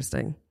really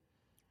interesting.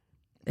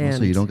 And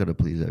also, you don't got to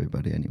please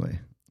everybody anyway.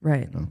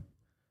 Right. You know?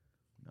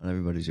 Not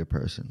everybody's your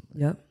person.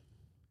 Yep.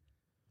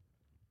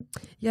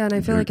 Yeah. And I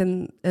feel like,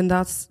 and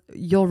that's,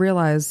 you'll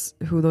realize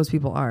who those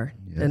people are.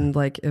 Yeah. And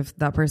like, if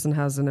that person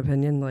has an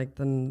opinion, like,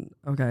 then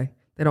okay,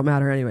 they don't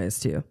matter anyways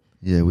to you.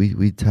 Yeah.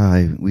 We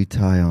tie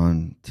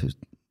on to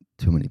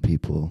too many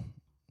people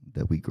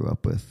that we grew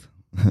up with.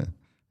 Yeah,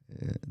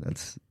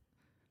 that's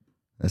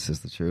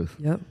just the truth.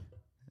 Yep.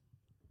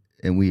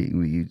 And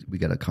we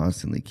got to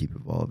constantly keep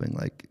evolving,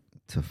 like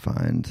to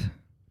find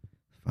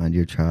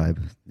your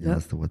tribe. Yeah,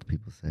 that's what the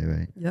people say,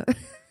 right? Yeah.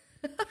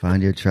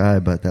 Find your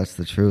tribe, but that's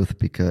the truth,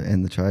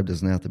 and the tribe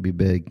doesn't have to be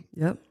big.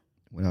 Yep.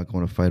 We're not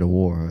going to fight a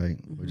war, right?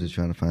 We're just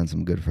trying to find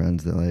some good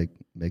friends that like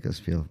make us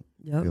feel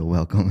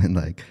welcome and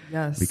like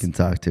we can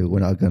talk to. We're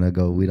not going to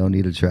go, we don't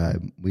need a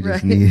tribe. We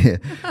just need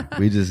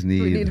we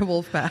need a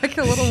wolf pack,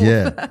 a little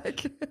wolf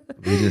pack.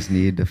 We just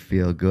need to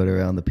feel good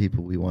around the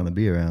people we want to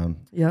be around.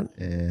 Yep.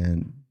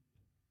 And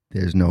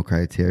there's no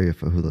criteria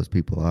for who those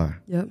people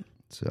are. Yep.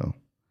 So,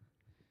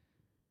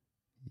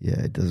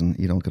 yeah,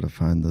 you don't got to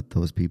find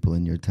those people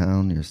in your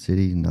town, your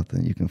city,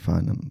 nothing. You can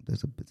find them.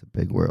 It's a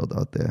big world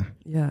out there.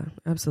 Yeah,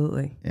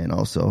 absolutely. And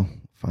also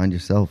find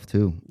yourself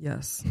too.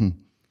 Yes.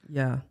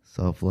 Yeah.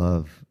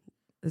 Self-love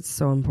It's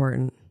so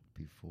important.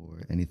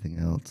 before anything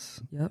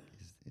else Yep.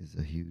 is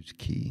a huge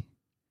key.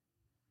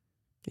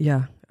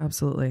 Yeah,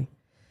 absolutely.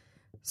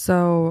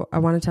 So I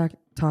want to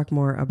talk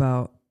more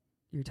about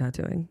your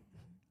tattooing.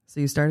 So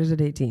you started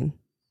at 18.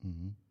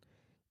 Mm-hmm.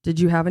 Did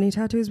you have any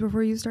tattoos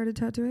before you started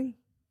tattooing?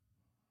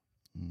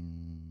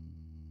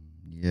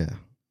 Yeah.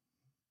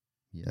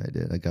 Yeah, I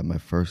did. I got my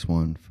first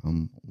one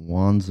from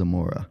Juan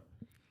Zamora.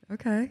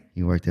 Okay.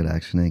 He worked at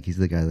Action Inc. He's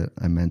the guy that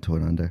I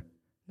mentored under.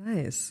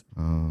 Nice.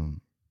 And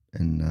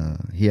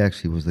he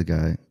actually was the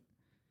guy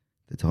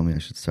that told me I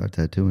should start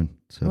tattooing.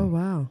 So, Oh,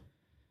 wow.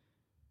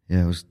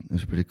 yeah, it was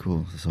pretty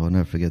cool. So I'll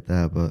never forget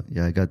that. But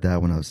yeah, I got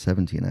that when I was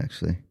 17,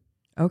 actually.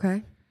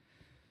 Okay.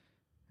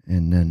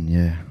 And then,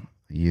 yeah,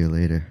 a year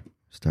later,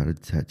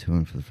 started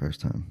tattooing for the first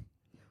time.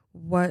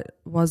 What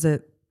was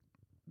it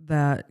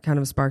that kind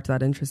of sparked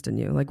that interest in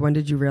you? Like, when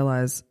did you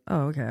realize,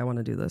 oh, okay, I want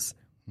to do this?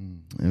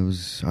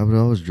 I would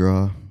always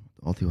draw.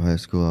 All through high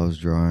school, I was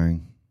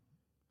drawing.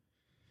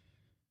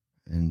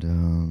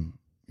 And,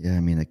 yeah, I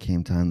mean, it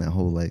came time, that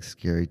whole, like,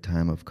 scary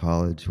time of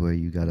college where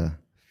you got to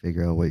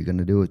figure out what you're going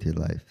to do with your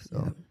life.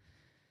 So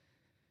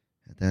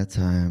at that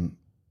time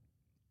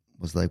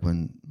was like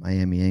when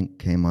Miami Ink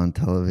came on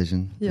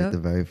television, like the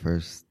very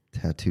first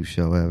tattoo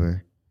show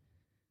ever.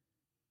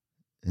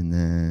 And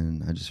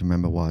then I just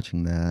remember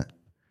watching that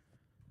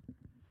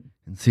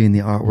and seeing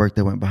the artwork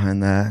that went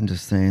behind that and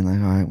just saying like,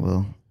 all right,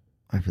 well,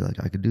 I feel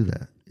like I could do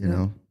that, you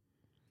know?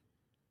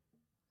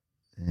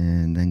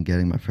 And then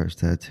getting my first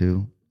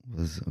tattoo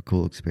was a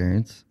cool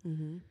experience.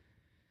 Mm-hmm.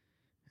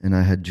 And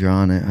I had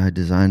drawn it, I had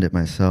designed it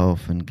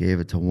myself and gave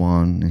it to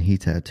Juan, and he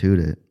tattooed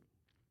it.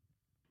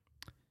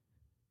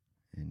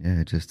 And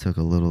yeah, it just took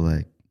a little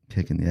like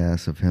kick in the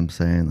ass of him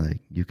saying like,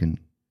 you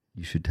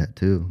should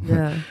tattoo.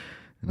 Yeah.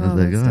 And I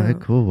was like, all right,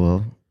 cool.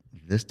 Well,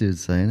 if this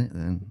dude's saying it,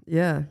 then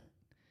yeah,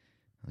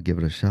 I'll give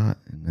it a shot.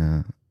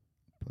 And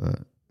a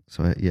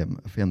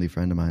family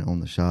friend of mine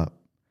owned the shop,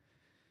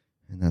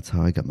 and that's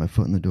how I got my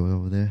foot in the door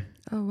over there.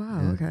 Oh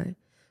wow. Yeah. Okay.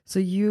 So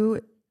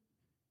you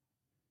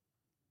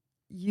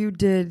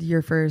drew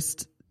your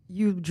first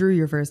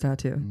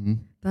tattoo. Mm-hmm.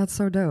 That's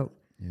so dope.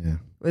 Yeah.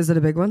 Is it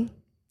a big one?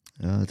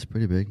 It's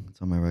pretty big.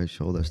 It's on my right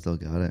shoulder. I still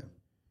got it.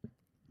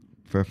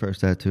 For a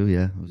first tattoo,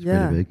 yeah, it was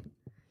pretty big.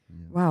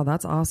 Yeah. Wow,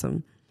 that's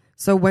awesome.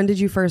 So when did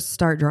you first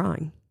start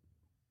drawing?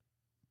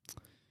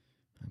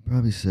 I'd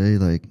probably say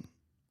like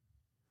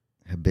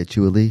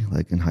habitually,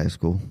 like in high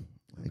school,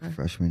 like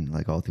freshman,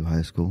 like all through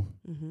high school.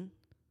 Mm-hmm.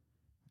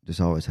 Just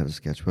always had a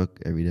sketchbook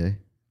every day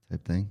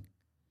type thing.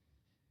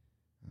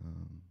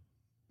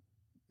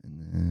 And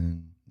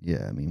then,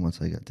 yeah, I mean,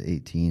 once I got to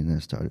 18 and I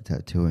started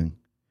tattooing,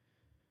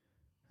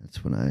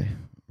 that's when I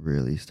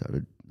really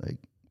started like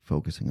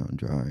focusing on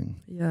drawing.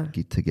 Yeah.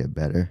 To get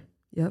better.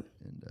 Yep.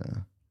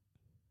 And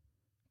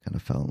kind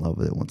of fell in love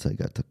with it once I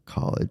got to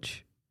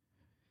college.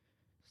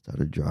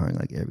 Started drawing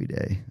like every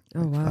day. Oh,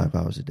 like wow. 5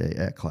 hours a day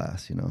at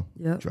class, you know.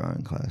 Yep.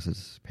 Drawing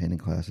classes, painting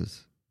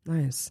classes.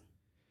 Nice.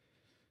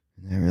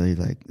 And I really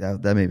like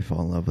that made me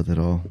fall in love with it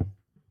all.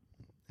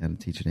 I had a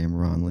teacher named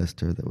Ron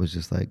Lister that was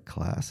just like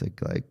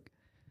classic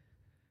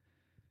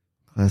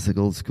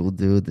old school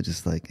dude that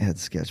just like had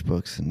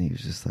sketchbooks, and he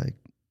was just like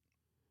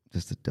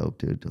just a dope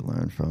dude to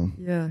learn from.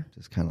 Yeah.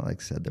 Just kind of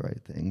like said the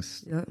right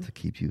things to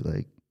keep you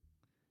like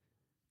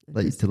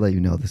to let you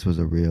know this was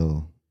a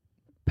real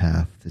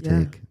path to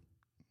take.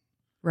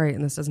 Right,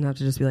 and this doesn't have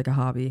to just be like a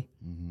hobby.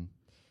 Mm-hmm.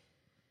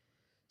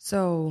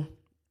 So,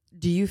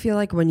 do you feel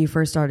like when you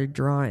first started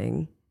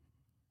drawing,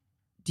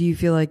 do you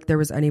feel like there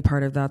was any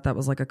part of that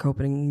was like a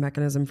coping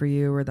mechanism for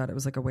you, or that it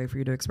was like a way for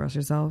you to express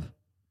yourself?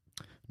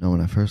 No,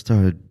 when I first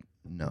started,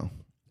 no.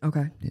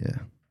 Okay. Yeah.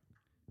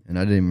 And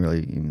I didn't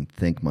really even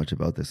think much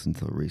about this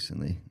until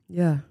recently.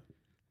 Yeah.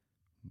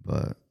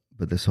 But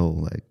this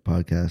whole like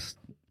podcast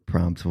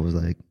prompts was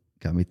like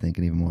got me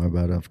thinking even more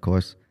about it, of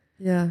course.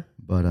 Yeah.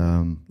 But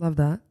love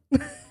that.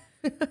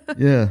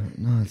 yeah,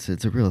 no,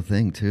 it's a real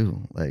thing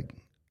too. Like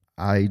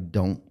I'm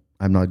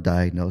not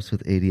diagnosed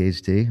with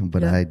ADHD,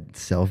 but I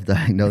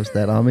self-diagnosed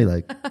that on me.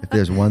 Like if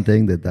there's one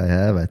thing that I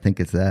have, I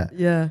think it's that.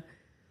 Yeah.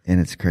 And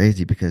it's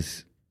crazy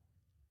because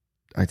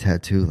I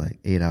tattoo like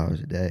 8 hours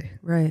a day.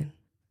 Right.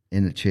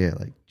 In a chair,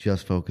 like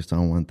just focused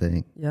on one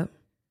thing. Yep.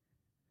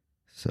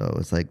 So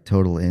it's like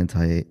total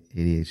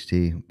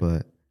anti-ADHD,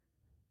 but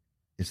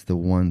it's the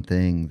one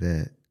thing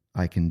that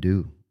I can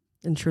do.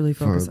 And truly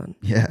focus on.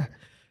 Yeah.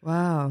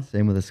 Wow.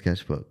 Same with a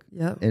sketchbook.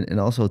 Yep. And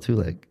also too,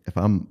 like if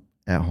I'm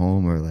at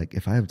home or like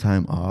if I have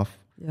time off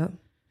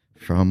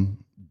from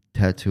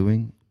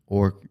tattooing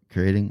or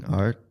creating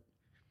art,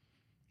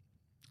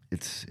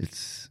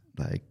 it's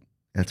like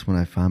that's when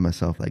I find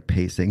myself like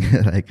pacing.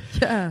 Like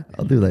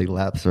I'll do like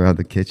laps around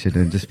the kitchen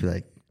and just be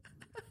like,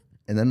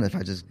 and then if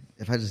I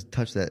just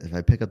touch that, if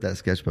I pick up that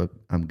sketchbook,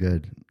 I'm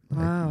good.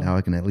 Like now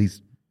I can at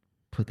least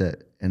put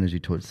that energy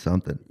towards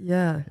something.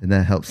 Yeah. And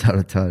that helps out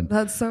a ton.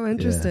 That's so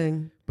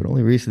interesting. Yeah. But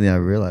only recently I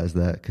realized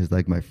that because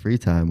like my free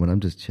time when I'm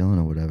just chilling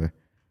or whatever,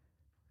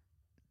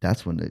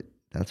 that's when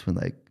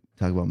like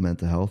talk about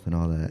mental health and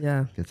all that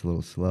gets a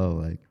little slow.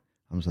 Like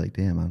I was like,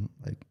 damn, I'm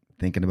like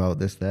thinking about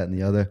this, that, and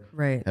the other.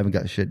 Right. Haven't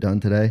got shit done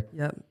today.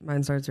 Yep.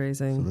 Mind starts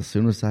racing. So the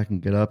soonest I can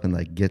get up and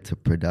like get to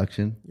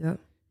production, Yep.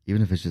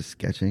 even if it's just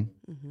sketching,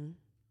 Mm-hmm.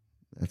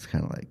 that's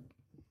kind of like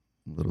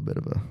a little bit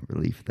of a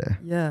relief there.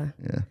 Yeah.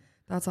 Yeah.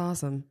 That's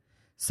awesome.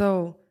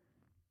 So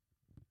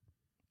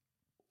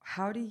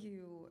how do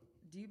you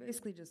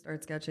basically just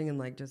start sketching and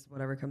like just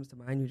whatever comes to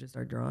mind, you just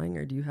start drawing,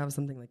 or do you have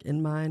something like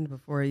in mind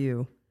before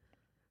you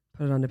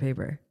put it onto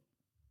paper?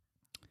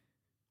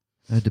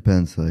 It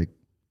depends. Like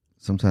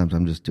sometimes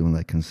I'm just doing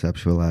like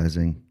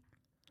conceptualizing.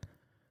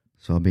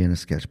 So I'll be in a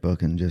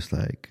sketchbook and just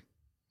like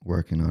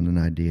working on an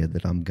idea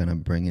that I'm going to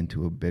bring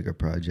into a bigger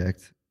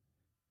project.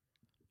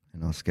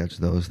 And I'll sketch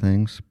those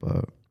things.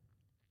 But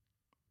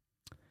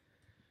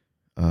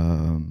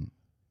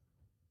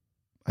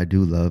I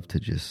do love to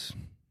just,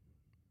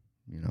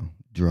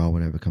 draw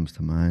whatever comes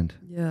to mind.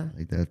 Yeah.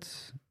 Like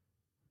that's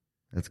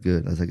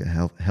good. That's like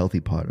a healthy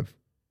part of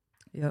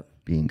Yep.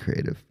 being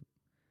creative.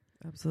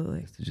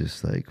 Absolutely. To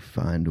just like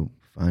find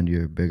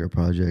your bigger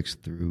projects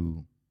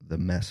through the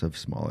mess of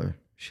smaller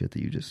shit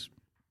that you just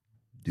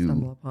do.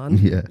 Stumble upon.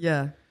 Yeah.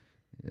 Yeah.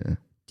 Yeah.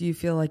 Do you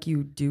feel like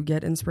you do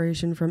get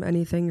inspiration from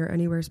anything or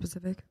anywhere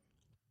specific?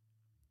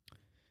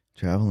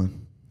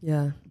 Traveling.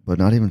 Yeah. But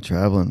not even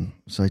traveling.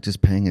 It's like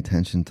just paying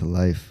attention to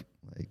life.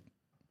 Like,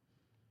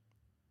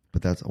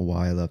 but that's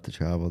why I love to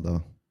travel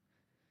though.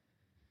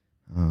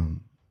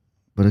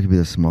 But it could be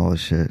the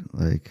smallest shit.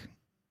 Like,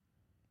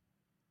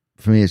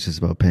 for me, it's just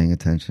about paying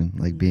attention,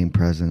 like being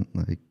present,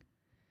 like,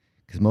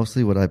 because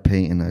mostly what I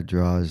paint and I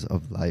draw is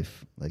of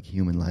life, like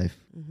human life.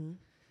 Mm-hmm.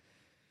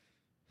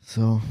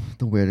 So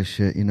the weirdest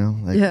shit,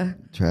 like Yeah.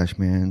 trash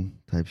man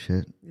type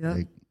shit, Yeah.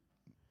 like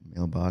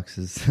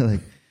mailboxes,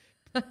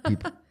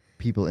 like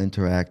people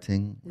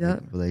interacting, Yeah.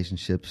 like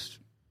relationships,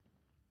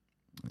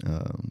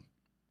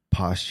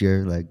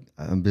 posture. Like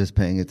I'm just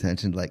paying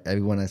attention. Like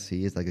everyone I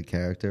see is like a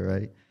character,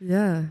 right?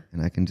 Yeah.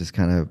 And I can just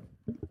kind of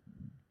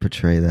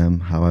portray them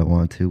how I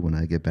want to when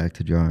I get back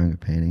to drawing or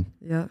painting.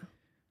 Yeah.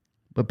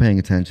 But paying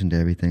attention to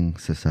everything,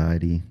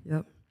 society,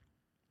 Yep.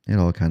 it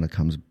all kind of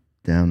comes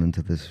down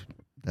into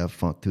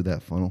through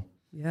that funnel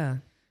Yeah.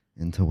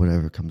 into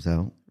whatever comes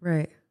out.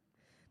 Right.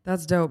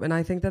 That's dope. And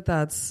I think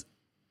that's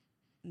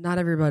not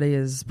everybody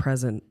is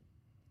present.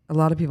 A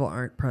lot of people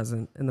aren't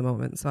present in the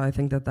moment. So I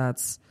think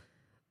that's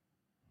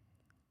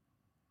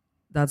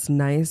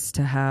nice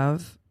to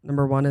have.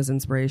 Number one is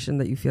inspiration,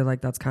 that you feel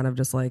like that's kind of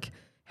just like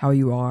how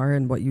you are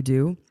and what you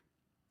do.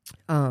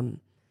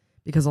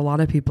 Because a lot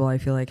of people, I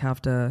feel like,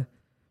 have to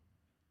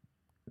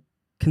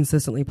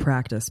consistently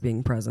practice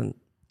being present.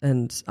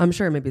 And I'm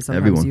sure maybe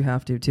sometimes Everyone. you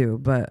have to too,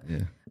 but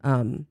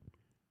Yeah.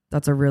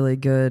 that's a really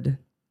good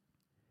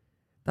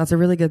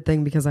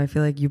thing, because I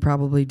feel like you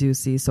probably do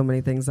see so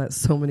many things that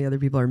so many other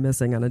people are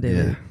missing on a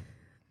daily. Yeah.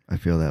 I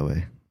feel that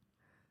way.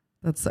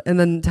 And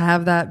then to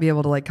have that be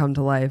able to like come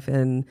to life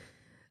in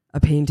a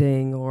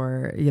painting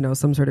or,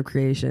 some sort of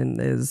creation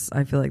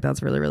I feel like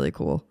that's really, really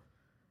cool.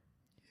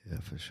 Yeah,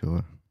 for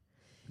sure.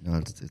 No,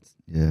 it's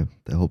the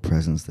whole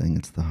presence thing.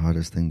 It's the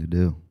hardest thing to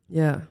do.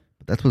 Yeah.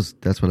 But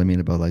that's what I mean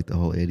about like the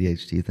whole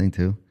ADHD thing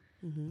too.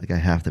 Mm-hmm. Like I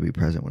have to be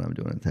present when I'm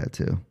doing a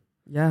tattoo.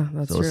 Yeah,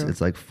 that's so true.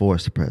 it's like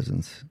forced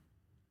presence.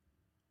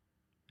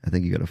 I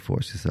think you got to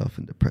force yourself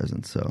into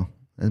presence. So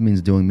that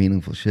means doing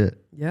meaningful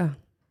shit. Yeah.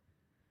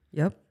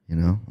 Yep.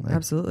 Like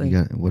Absolutely.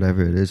 You got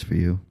whatever it is for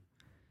you.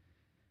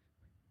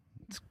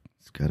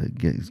 It's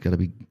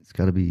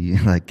gotta be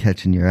like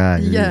catching your eye.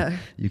 Yeah.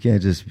 You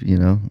can't just,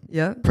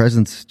 Yeah.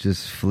 presence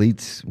just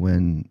fleets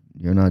when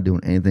you're not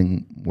doing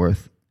anything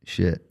worth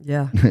shit.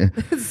 Yeah.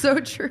 It's so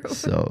true.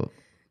 So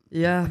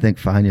Yeah. I think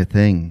find your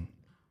thing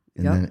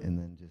and Yep.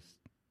 then just,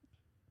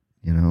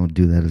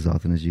 do that as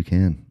often as you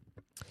can.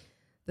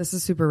 This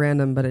is super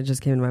random, but it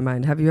just came to my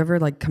mind. Have you ever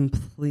like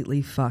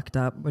completely fucked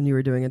up when you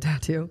were doing a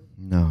tattoo?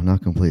 No,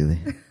 not completely.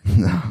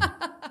 No.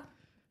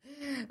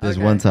 There's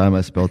Okay. one time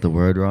I spelled the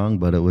word wrong,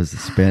 but it was a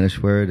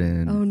Spanish word,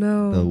 and Oh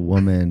no. the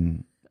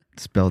woman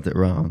spelled it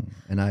wrong,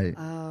 and I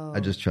Oh.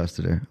 just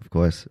trusted her. Of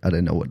course, I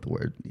didn't know what the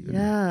word, even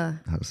Yeah.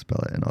 how to spell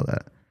it, and all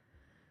that.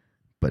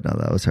 But no,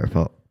 that was her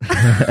fault.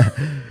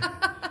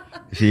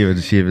 She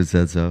even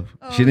said so.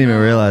 Oh, she didn't even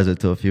no. realize it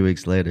till a few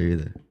weeks later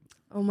either.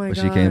 Oh my But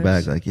gosh. she came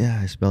back like, "Yeah,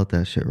 I spelled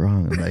that shit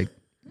wrong." I'm like,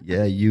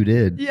 "Yeah, you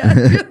did." Yeah,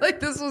 I feel like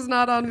this was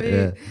not on me.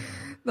 Yeah.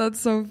 That's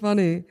so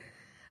funny.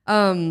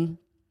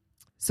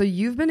 So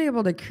you've been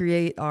able to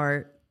create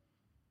art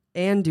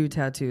and do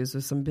tattoos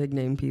with some big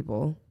name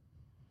people.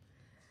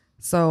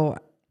 So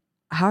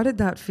how did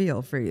that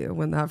feel for you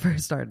when that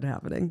first started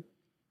happening?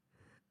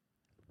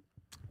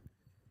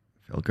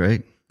 Felt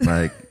great.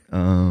 Like,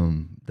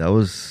 that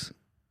was,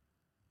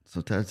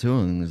 so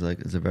tattooing is like,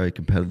 it's a very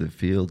competitive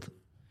field.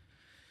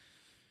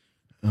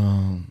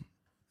 And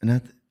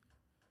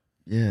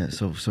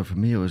so for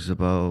me, it was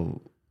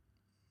about,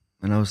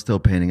 and I was still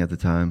painting at the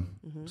time.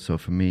 Mm-hmm. So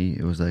for me,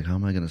 it was like, how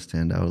am I going to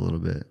stand out a little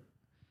bit?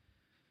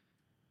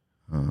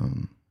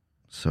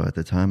 So at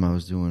the time, I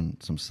was doing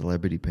some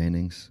celebrity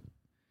paintings.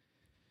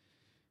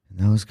 And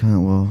that was kind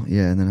of,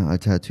 and then I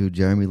tattooed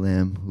Jeremy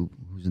Lamb,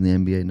 who's in the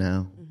NBA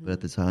now. Mm-hmm. but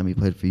at the time he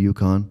played for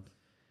UConn.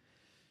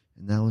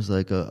 And that was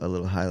like a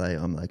little highlight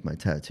on like my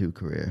tattoo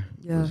career.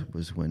 Yeah.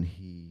 Was when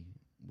he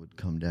would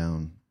come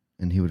down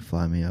and he would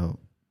fly me out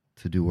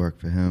to do work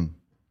for him.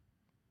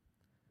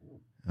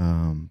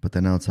 But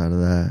then outside of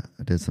that,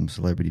 I did some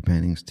celebrity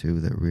paintings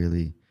too that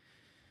really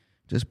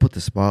just put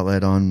the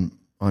spotlight on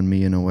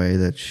me in a way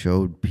that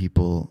showed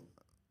people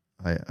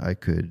I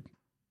could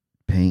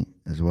paint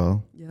as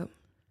well. Yep.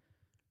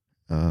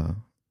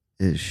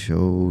 It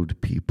showed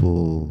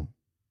people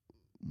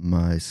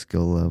my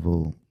skill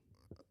level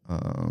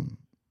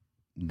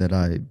that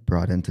I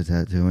brought into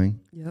tattooing.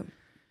 Yep.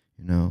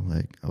 You know,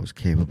 like I was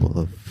capable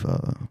of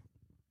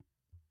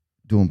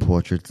doing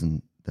portraits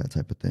and that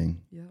type of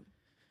thing. Yep.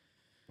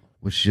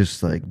 Which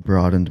just like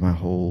broadened my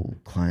whole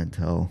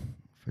clientele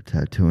for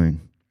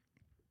tattooing.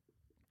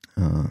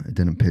 It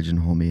didn't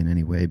pigeonhole me in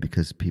any way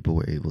because people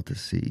were able to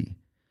see,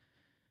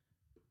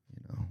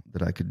 you know,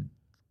 that I could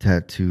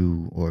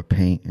tattoo or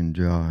paint and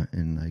draw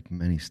in like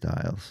many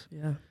styles.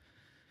 Yeah.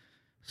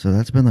 So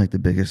that's been like the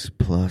biggest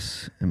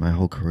plus in my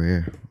whole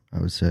career, I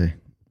would say.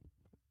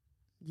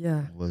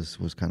 Yeah. Was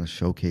kind of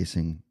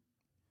showcasing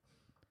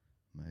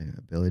my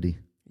ability.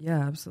 Yeah,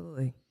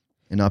 absolutely.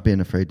 And not being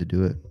afraid to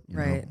do it. You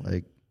Right. know?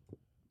 Like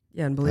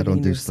Yeah, and believing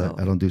in yourself.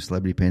 I don't do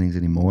celebrity paintings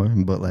anymore,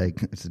 but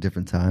like it's a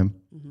different time.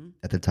 Mm-hmm.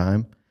 At the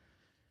time,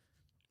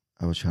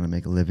 I was trying to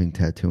make a living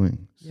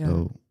tattooing. Yeah.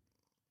 So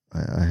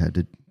I had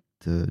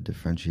to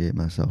differentiate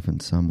myself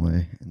in some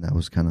way, and that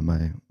was kind of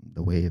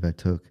the wave I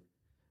took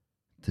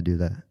to do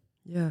that.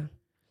 Yeah.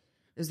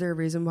 Is there a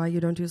reason why you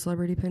don't do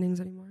celebrity paintings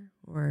anymore?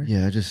 Or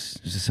Yeah, I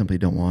just simply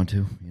don't want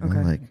to. You know,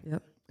 okay. like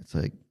Yep. it's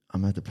like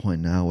I'm at the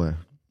point now where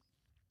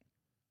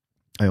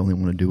I only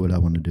want to do what I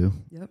want to do.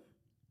 Yep.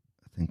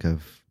 I think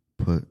I've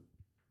put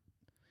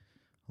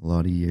a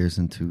lot of years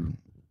into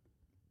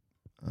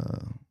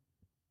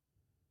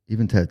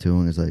even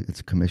tattooing is like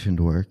it's commissioned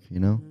work, you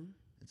know? Mm-hmm.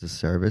 It's a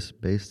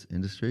service-based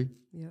industry.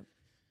 Yep.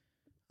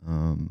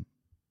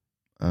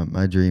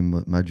 My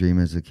dream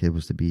as a kid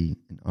was to be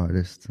an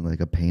artist, like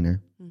a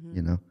painter, Mm-hmm.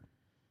 you know,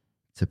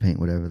 to paint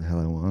whatever the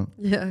hell I want,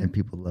 Yeah. and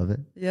people love it.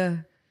 Yeah.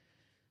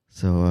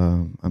 So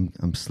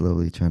I'm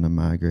slowly trying to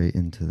migrate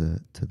into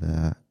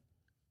that.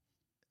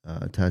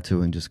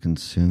 Tattooing just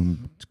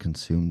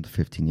consumed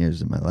 15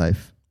 years of my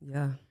life,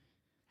 Yeah.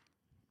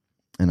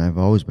 and I've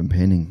always been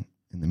painting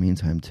in the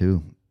meantime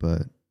too.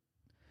 But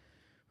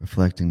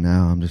reflecting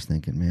now, I'm just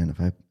thinking, man, if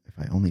I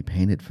only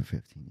painted for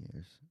 15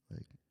 years,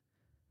 like,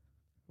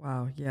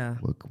 Wow. Yeah.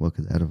 what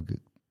could that have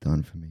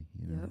done for me?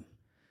 You know? Yep.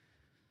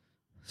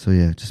 So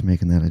yeah, just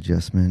making that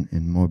adjustment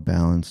and more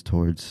balance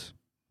towards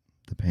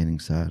the painting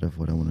side of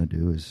what I want to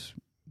do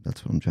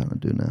that's what I'm trying to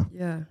do now.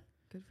 Yeah.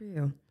 Good for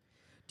you.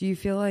 Do you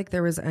feel like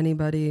there was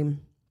anybody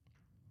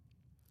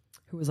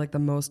who was like the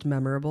most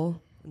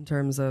memorable in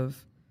terms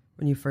of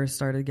when you first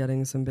started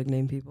getting some big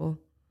name people?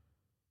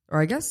 Or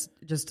I guess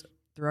just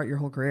throughout your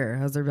whole career,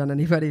 has there been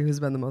anybody who's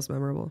been the most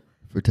memorable?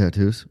 For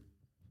tattoos?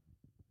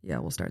 Yeah,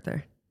 we'll start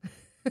there.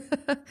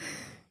 For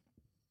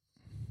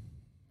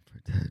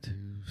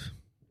tattoos.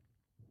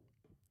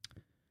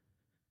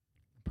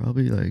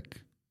 Probably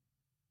like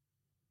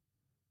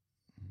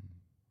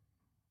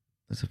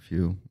there's a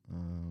few.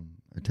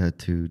 I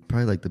tattooed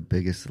probably like the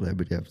biggest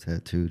celebrity I've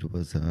tattooed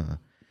was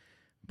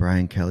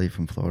Brian Kelly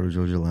from Florida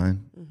Georgia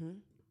Line. Mm-hmm.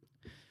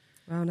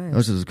 Wow, nice. That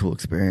was just a cool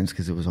experience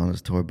because it was on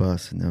his tour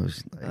bus and there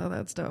was like Oh,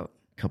 that's dope.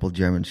 a couple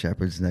German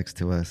shepherds next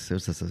to us. It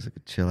was just like a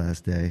chill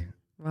ass day.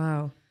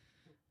 Wow.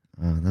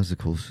 That was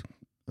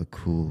a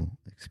cool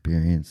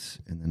experience.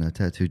 And then I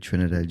tattooed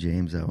Trinidad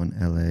James out in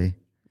L.A.,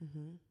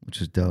 Mm-hmm. which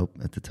was dope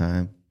at the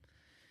time.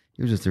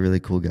 He was just a really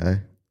cool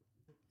guy.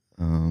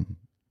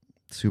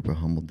 Super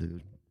humble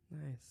dude.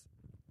 Nice.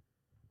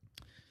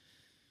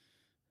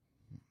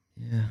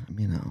 Yeah, I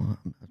mean,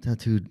 I've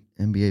tattooed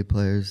NBA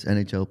players,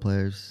 NHL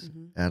players.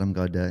 Mm-hmm. Adam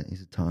Gaudette,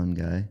 he's a Taunton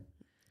guy.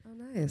 Oh,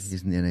 nice.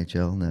 He's in the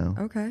NHL now.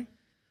 Okay.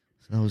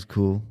 So that was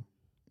cool,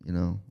 you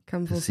know.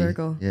 Come to full see-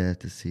 circle. Yeah,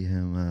 to see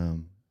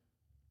him.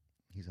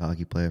 He's a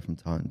hockey player from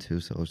Taunton too,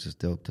 so it was just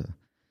dope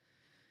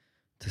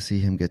to see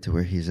him get to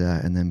where he's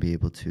at and then be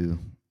able to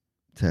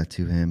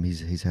tattoo him.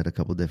 He's had a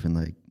couple different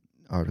like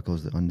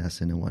articles on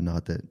Nesson and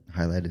whatnot that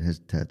highlighted his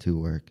tattoo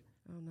work.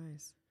 Oh,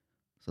 nice.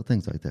 So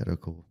things like that are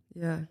cool.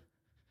 Yeah.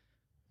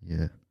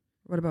 Yeah.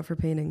 What about for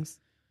paintings?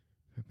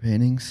 For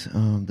paintings,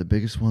 the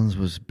biggest ones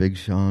was Big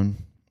Sean.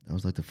 That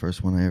was like the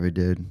first one I ever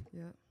did.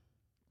 Yeah.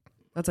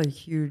 That's a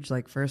huge,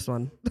 like, first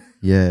one.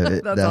 Yeah.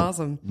 That's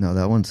awesome. No,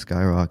 that one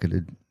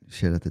skyrocketed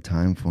shit at the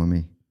time for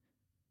me.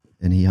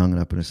 And he hung it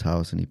up in his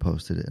house and he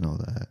posted it and all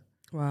that,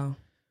 Wow.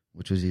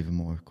 which was even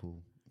more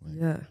cool. Like,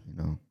 Yeah. you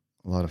know,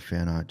 a lot of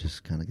fan art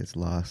just kind of gets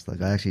lost.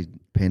 Like I actually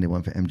painted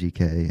one for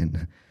MGK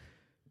and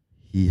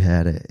he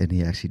had it and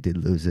he actually did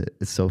lose it.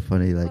 It's so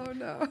funny. Like Oh,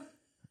 no.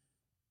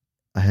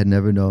 I had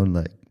never known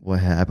like what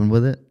happened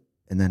with it.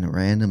 And then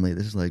randomly,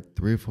 this is like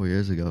 3 or 4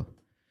 years ago,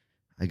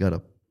 I got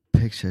a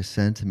picture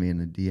sent to me in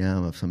a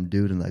DM of some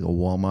dude in like a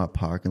Walmart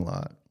parking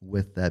lot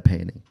with that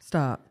painting.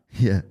 Stop.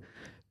 Yeah.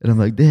 And I'm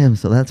like, damn,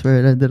 so that's where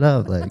it ended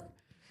up. Like,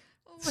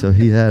 Oh my so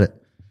he had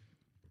it.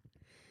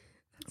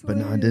 But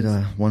no, I did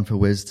one for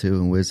Wiz too,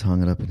 and Wiz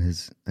hung it up in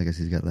his. I guess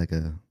he's got like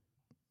a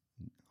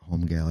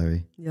home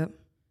gallery. Yep.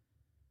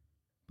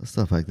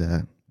 Stuff like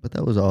that. But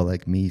that was all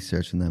like me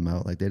searching them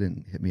out. Like they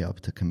didn't hit me up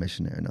to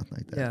commission it or nothing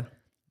like that. Yeah.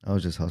 I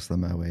was just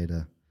hustling my way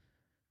to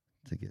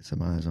get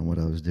some eyes on what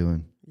I was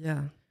doing.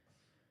 Yeah.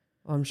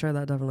 Well, I'm sure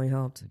that definitely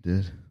helped. It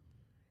did.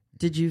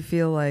 Did you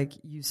feel like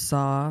you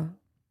saw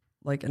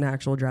like an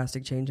actual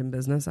drastic change in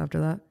business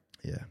after that?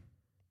 Yeah.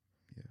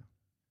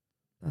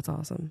 That's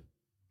awesome.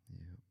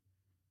 Yeah.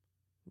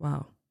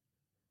 Wow.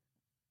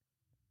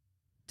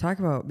 Talk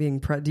about being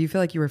do you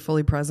feel like you were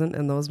fully present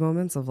in those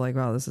moments of like,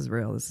 wow, this is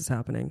real, this is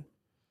happening?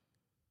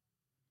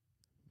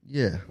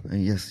 Yeah.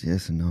 And yes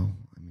and no.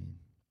 I mean,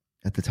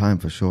 at the time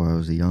for sure, I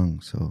was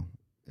young, so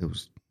it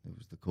was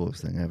the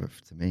coolest thing ever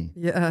to me.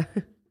 Yeah.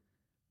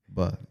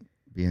 But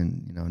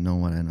being,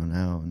 knowing what I know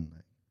now and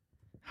like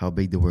how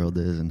big the world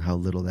is and how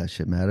little that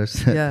shit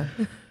matters. Yeah.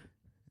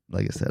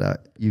 Like I said,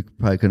 you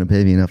probably couldn't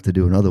pay me enough to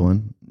do another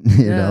one,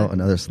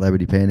 another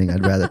celebrity painting.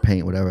 I'd rather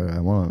paint whatever I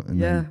want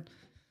and then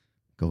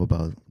go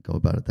about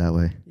it that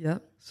way. Yeah.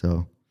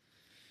 So,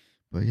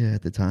 but yeah,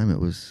 at the time it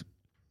was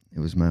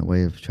my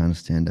way of trying to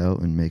stand out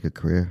and make a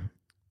career.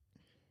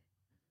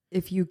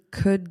 If you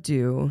could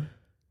do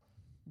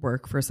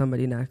work for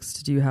somebody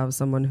next, do you have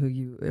someone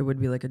who it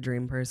would be like a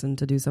dream person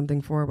to do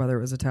something for, whether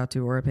it was a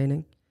tattoo or a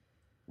painting?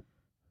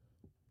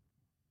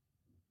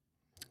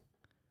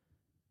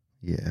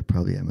 Yeah,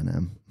 probably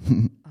Eminem.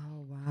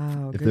 Oh,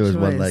 wow. If there was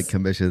one like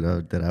commission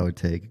that I would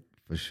take,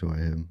 for sure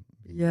him.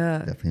 Yeah.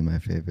 Definitely my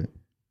favorite.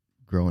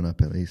 Growing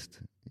up, at least.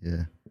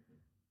 Yeah.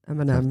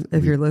 Eminem,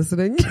 if you're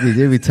listening.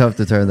 It'd be tough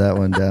to turn that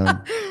one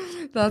down.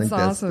 That's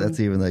awesome. That's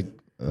even like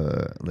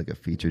a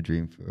feature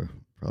dream for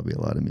probably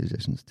a lot of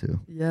musicians too.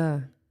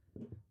 Yeah.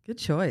 Good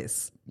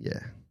choice. Yeah.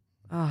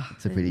 Oh,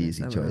 it's a pretty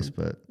easy choice,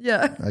 but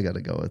yeah, I got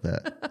to go with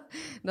that.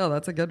 No,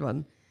 that's a good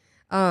one.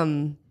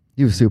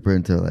 He was super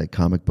into like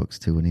comic books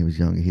too when he was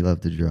younger. He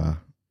loved to draw.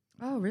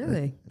 Oh,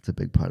 really? It's a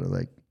big part of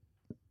like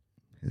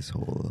his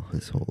whole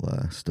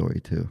story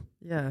too.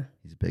 Yeah.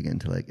 He's big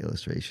into like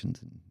illustrations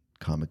and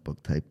comic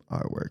book type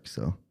artwork.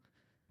 So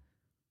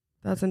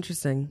that's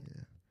interesting.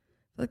 Yeah.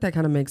 I feel like that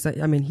kind of makes sense.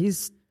 I mean,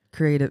 he's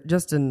creative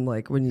just in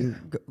like when you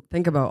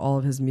think about all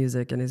of his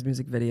music and his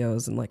music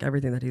videos and like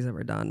everything that he's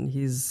ever done.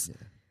 He's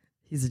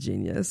a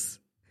genius.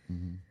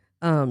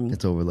 Mm-hmm.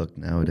 It's overlooked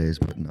nowadays,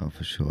 but no,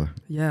 for sure.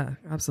 Yeah,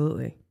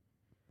 absolutely.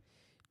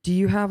 Do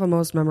you have a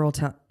most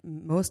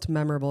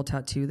memorable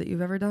tattoo that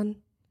you've ever done?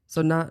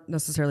 So not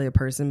necessarily a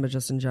person, but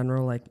just in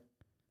general, like.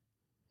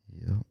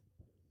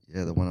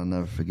 Yeah. The one I'll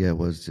never forget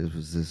was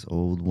this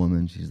old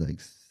woman. She's like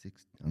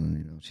I don't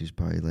even know. She's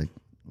probably like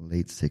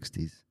late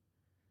 60s,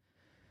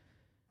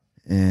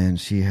 and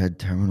she had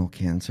terminal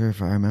cancer,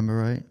 if I remember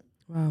right.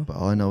 Wow. But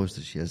all I know is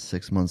that she has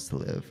 6 months to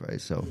live. Right.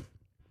 So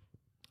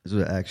this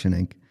was Action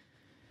Ink.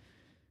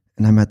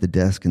 And I'm at the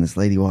desk, and this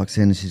lady walks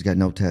in, and she's got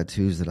no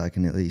tattoos that I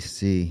can at least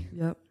see.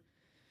 Yep.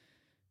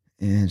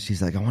 And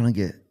she's like, I want to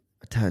get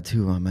a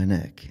tattoo on my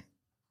neck.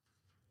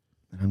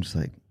 And I'm just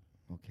like,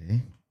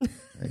 okay.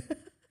 Right.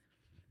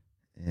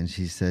 And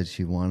she said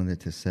she wanted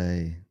it to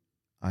say,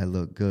 I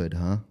look good,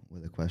 huh?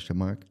 With a question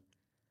mark.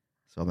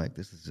 So I'm like,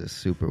 this is just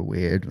super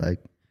weird. Like,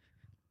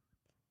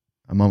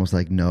 I'm almost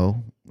like,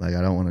 no. Like,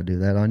 I don't want to do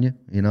that on you,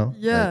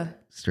 Yeah. Like,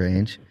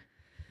 strange.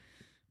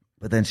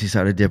 But then she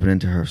started dipping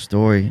into her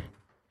story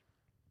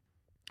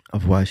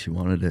of why she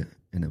wanted it,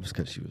 and it was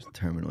because she was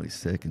terminally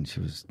sick, and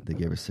they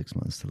gave her 6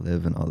 months to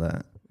live and all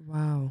that.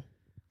 Wow.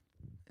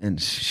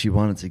 And she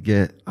wanted to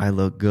get I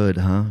look good,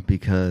 huh?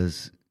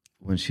 Because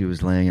when she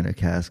was laying in her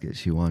casket,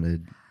 she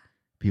wanted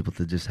people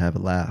to just have a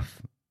laugh.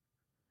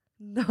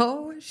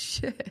 No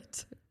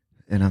shit.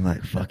 And I'm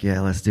like, fuck yeah,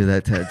 let's do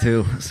that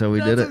tattoo. So we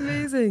did it. That's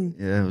amazing.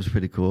 Yeah, it was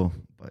pretty cool.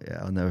 But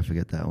yeah, I'll never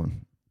forget that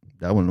one.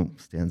 That one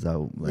stands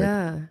out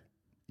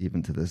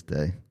even to this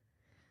day.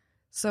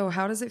 So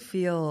how does it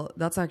feel?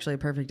 That's actually a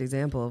perfect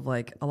example of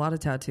like a lot of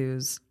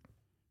tattoos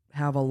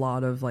have a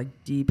lot of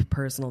like deep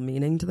personal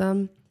meaning to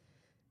them.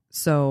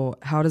 So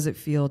how does it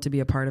feel to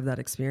be a part of that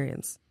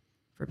experience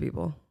for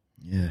people?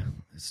 Yeah,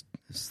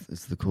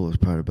 it's the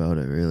coolest part about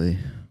it, really.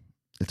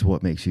 It's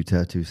what makes you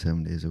tattoo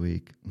 7 days a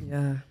week.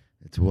 Yeah.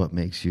 It's what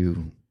makes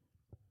you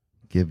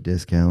give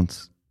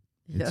discounts.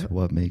 It's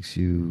what makes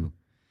you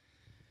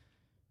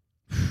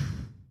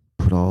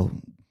put all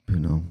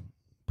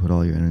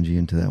your energy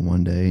into that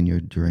one day, and you're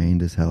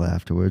drained as hell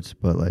afterwards.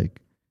 But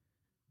like,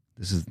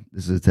 this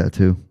is a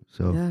tattoo,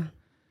 so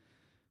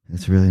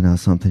it's really not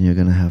something you're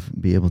gonna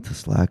be able to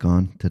slack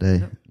on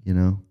today.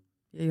 Yeah,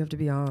 you have to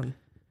be on.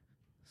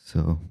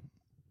 So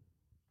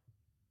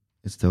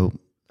it's dope.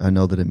 I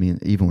know that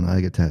even when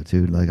I get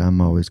tattooed, like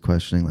I'm always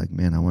questioning, like,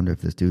 man, I wonder if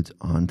this dude's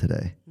on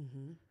today.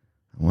 Mm-hmm.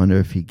 I wonder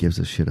if he gives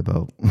a shit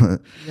about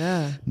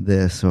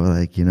this, or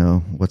like,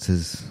 what's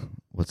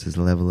his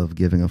level of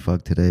giving a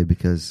fuck today?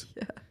 Because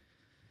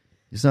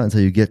it's not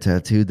until you get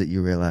tattooed that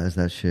you realize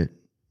that shit,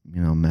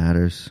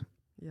 matters.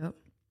 Yep.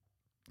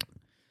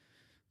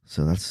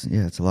 So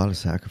it's a lot of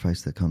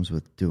sacrifice that comes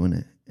with doing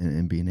it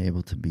and being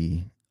able to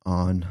be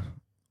on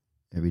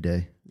every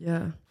day.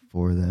 Yeah.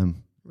 for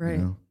them. Right.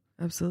 You know?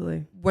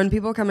 Absolutely. When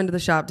people come into the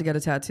shop to get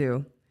a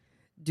tattoo,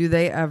 do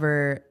they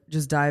ever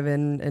just dive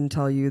in and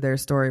tell you their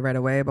story right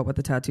away about what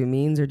the tattoo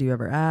means, or do you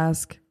ever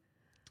ask?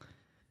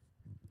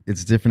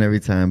 It's different every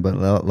time, but a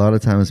lot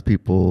of times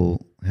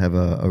people have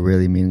a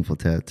really meaningful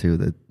tattoo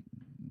that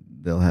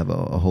they'll have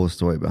a whole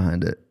story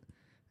behind it.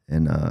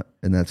 And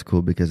that's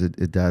cool because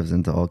it dives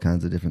into all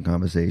kinds of different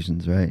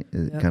conversations, right?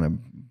 It kind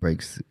of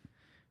breaks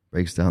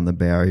down the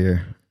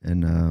barrier,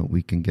 and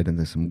we can get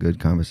into some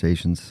good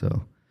conversations.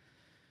 So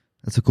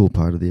that's a cool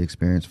part of the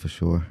experience for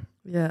sure.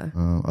 Yeah.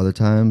 Other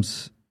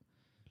times,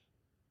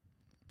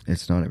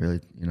 it's not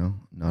really,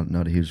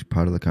 not a huge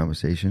part of the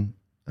conversation.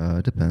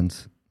 It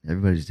depends.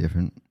 Everybody's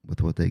different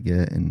with what they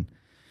get and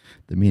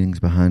the meanings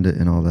behind it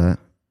and all that.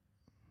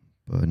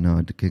 But no,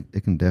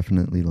 it can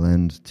definitely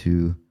lend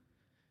to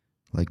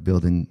like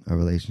building a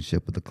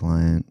relationship with the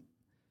client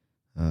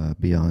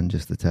beyond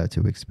just the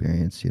tattoo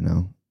experience,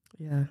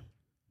 Yeah,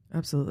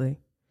 absolutely.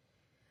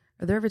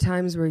 Are there ever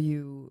times where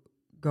you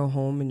go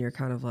home and you're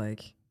kind of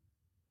like,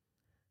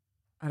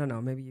 I don't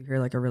know, maybe you hear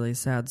like a really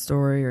sad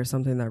story or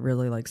something that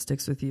really like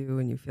sticks with you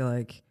and you feel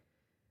like,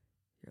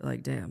 you're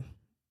like, damn.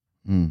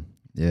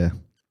 Yeah,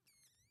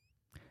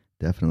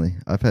 definitely.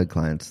 I've had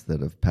clients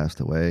that have passed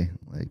away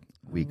like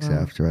weeks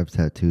after I've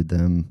tattooed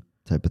them,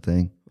 type of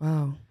thing.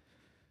 Wow.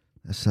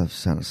 That stuff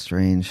sounds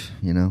strange,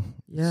 Yeah.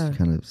 Just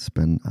kind of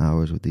spend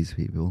hours with these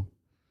people.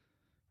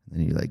 And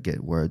then you like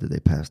get word that they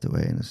passed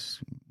away, and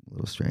it's a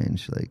little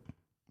strange. Like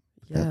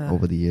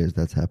over the years,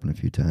 that's happened a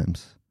few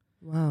times.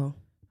 Wow.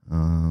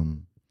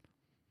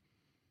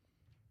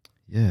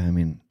 Yeah, I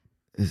mean,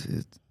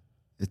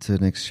 it's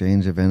an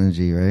exchange of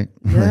energy, right?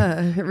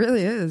 Yeah, it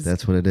really is.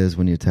 That's what it is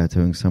when you're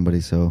tattooing somebody.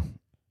 So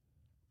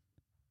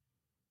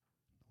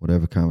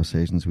whatever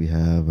conversations we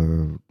have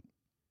or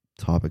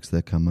topics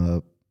that come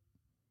up,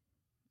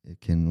 it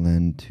can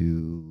lend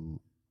to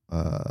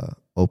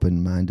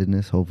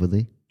open-mindedness,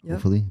 hopefully,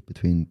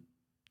 between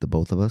the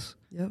both of us.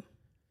 Yep.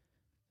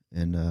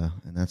 And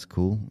that's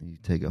cool. You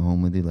take it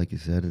home with you, like you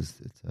said.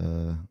 It's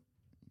a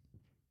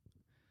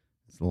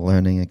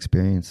learning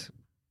experience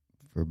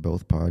for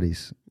both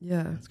parties.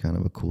 Yeah. It's kind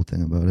of a cool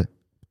thing about it.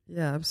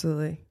 Yeah,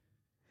 absolutely.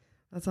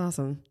 That's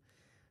awesome.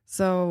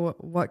 So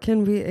what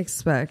can we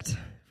expect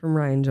from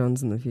Ryan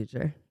Jones in the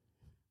future?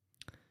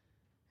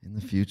 In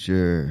the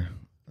future,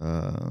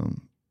 I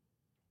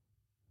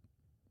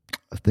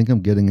think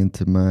I'm getting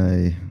into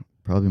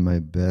probably my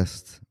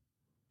best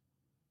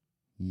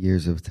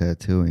years of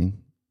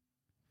tattooing,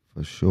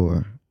 for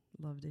sure.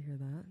 Love to hear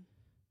that.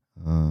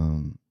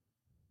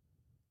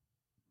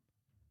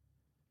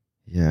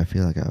 Yeah, I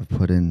feel like I've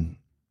put in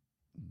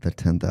the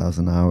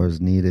 10,000 hours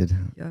needed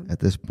at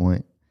this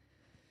point,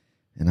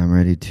 and I'm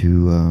ready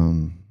to,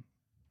 I'm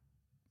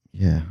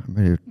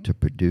ready to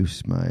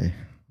produce my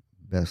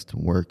best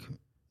work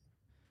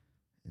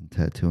in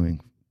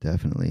tattooing,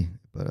 definitely.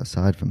 But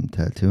aside from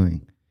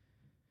tattooing,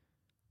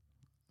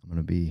 I'm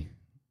gonna be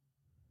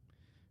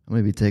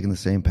taking the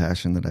same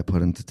passion that I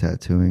put into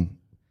tattooing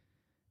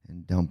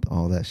and dump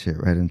all that shit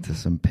right into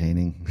some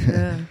painting.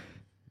 Yeah.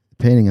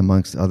 Painting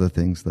amongst other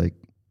things, like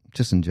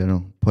just in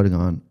general, putting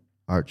on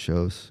art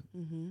shows.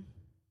 Mm-hmm.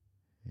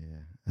 Yeah,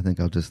 I think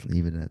I'll just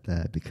leave it at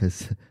that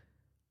because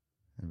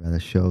I'd rather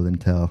show than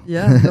tell.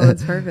 Yeah, no,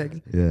 it's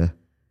perfect. Yeah.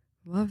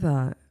 Love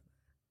that.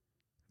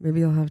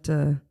 Maybe you'll have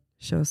to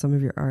show some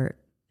of your art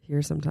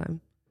here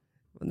sometime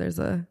when there's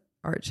a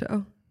art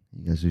show.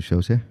 You guys do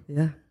shows here?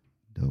 Yeah.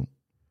 Dope.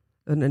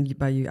 And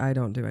by you, I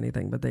don't do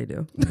anything, but they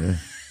do. Yeah.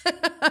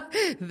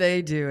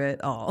 They do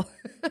it all.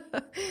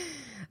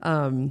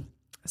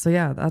 So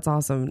yeah, that's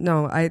awesome.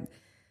 No, I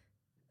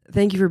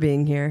thank you for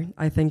being here.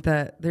 I think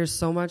that there's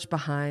so much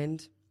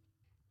behind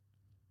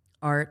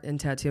art and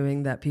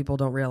tattooing that people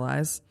don't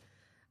realize.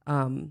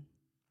 And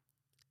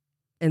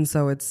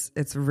so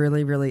it's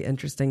really, really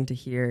interesting to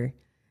hear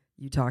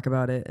you talk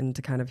about it and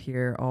to kind of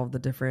hear all of the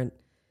different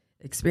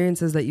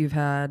experiences that you've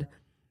had.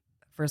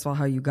 First of all,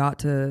 how you got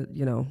to,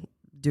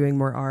 doing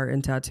more art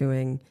and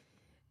tattooing,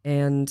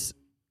 and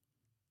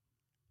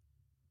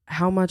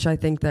how much I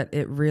think that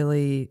it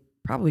really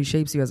probably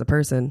shapes you as a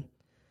person,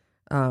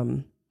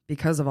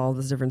 because of all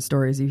those different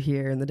stories you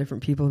hear and the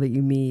different people that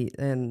you meet.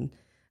 And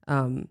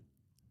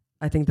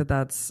I think that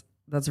that's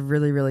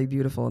really, really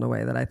beautiful in a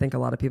way that I think a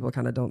lot of people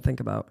kind of don't think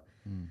about.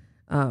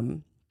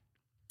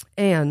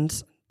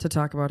 And to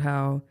talk about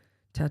how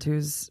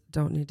tattoos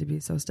don't need to be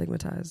so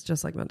stigmatized,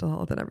 just like mental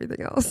health and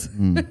everything else.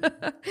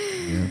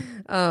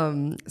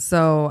 Yeah.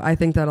 So I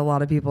think that a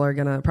lot of people are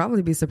going to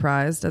probably be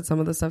surprised at some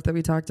of the stuff that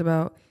we talked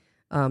about.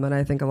 And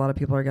I think a lot of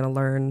people are going to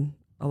learn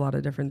a lot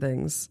of different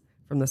things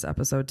from this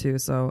episode too.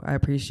 So I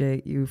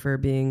appreciate you for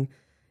being,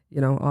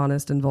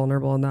 honest and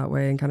vulnerable in that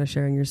way and kind of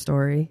sharing your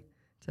story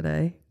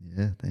today.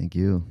 Yeah. Thank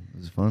you. It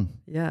was fun.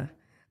 Yeah.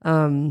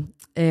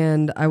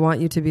 And I want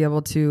you to be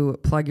able to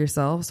plug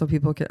yourself so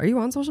people can. Are you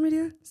on social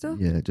media still?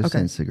 Yeah, just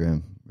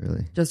Instagram,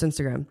 really. Just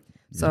Instagram.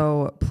 Yeah.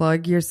 So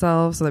plug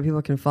yourself so that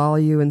people can follow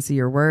you and see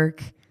your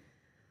work.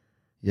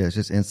 Yeah, it's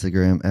just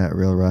Instagram at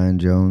Real Ryan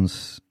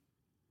Jones.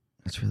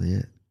 That's really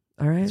it.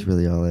 All right. It's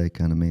really all I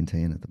kind of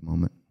maintain at the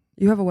moment.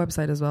 You have a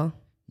website as well?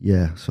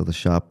 Yeah. So the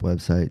shop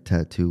website,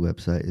 tattoo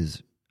website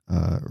is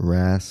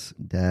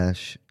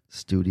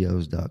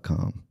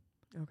ras-studios.com.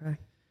 Okay.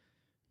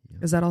 Yeah.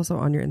 Is that also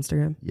on your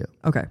Instagram? Yeah.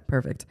 Okay,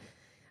 perfect.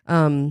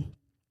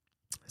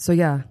 So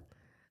yeah,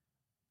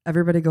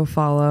 everybody go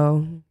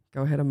follow,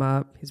 go hit him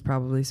up. He's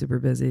probably super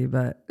busy,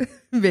 but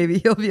maybe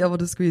he'll be able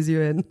to squeeze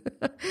you in.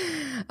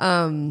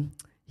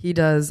 He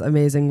does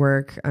amazing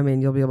work. I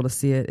mean, you'll be able to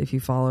see it if you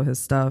follow his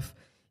stuff.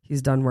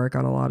 He's done work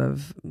on a lot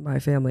of my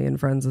family and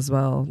friends as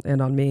well,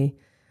 and on me.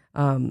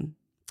 And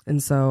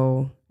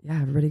so, yeah,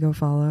 everybody go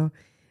follow.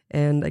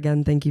 And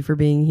again, thank you for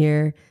being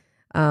here.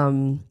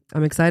 I'm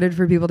excited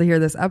for people to hear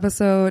this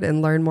episode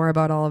and learn more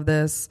about all of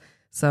this.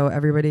 So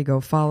everybody go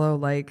follow,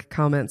 like,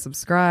 comment,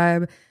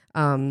 subscribe.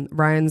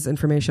 Ryan's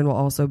information will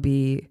also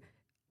be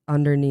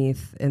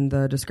underneath in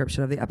the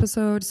description of the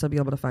episode. So you'll be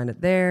able to find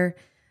it there,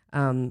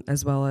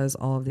 as well as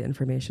all of the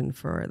information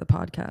for the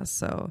podcast.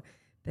 So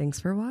thanks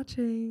for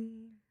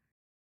watching.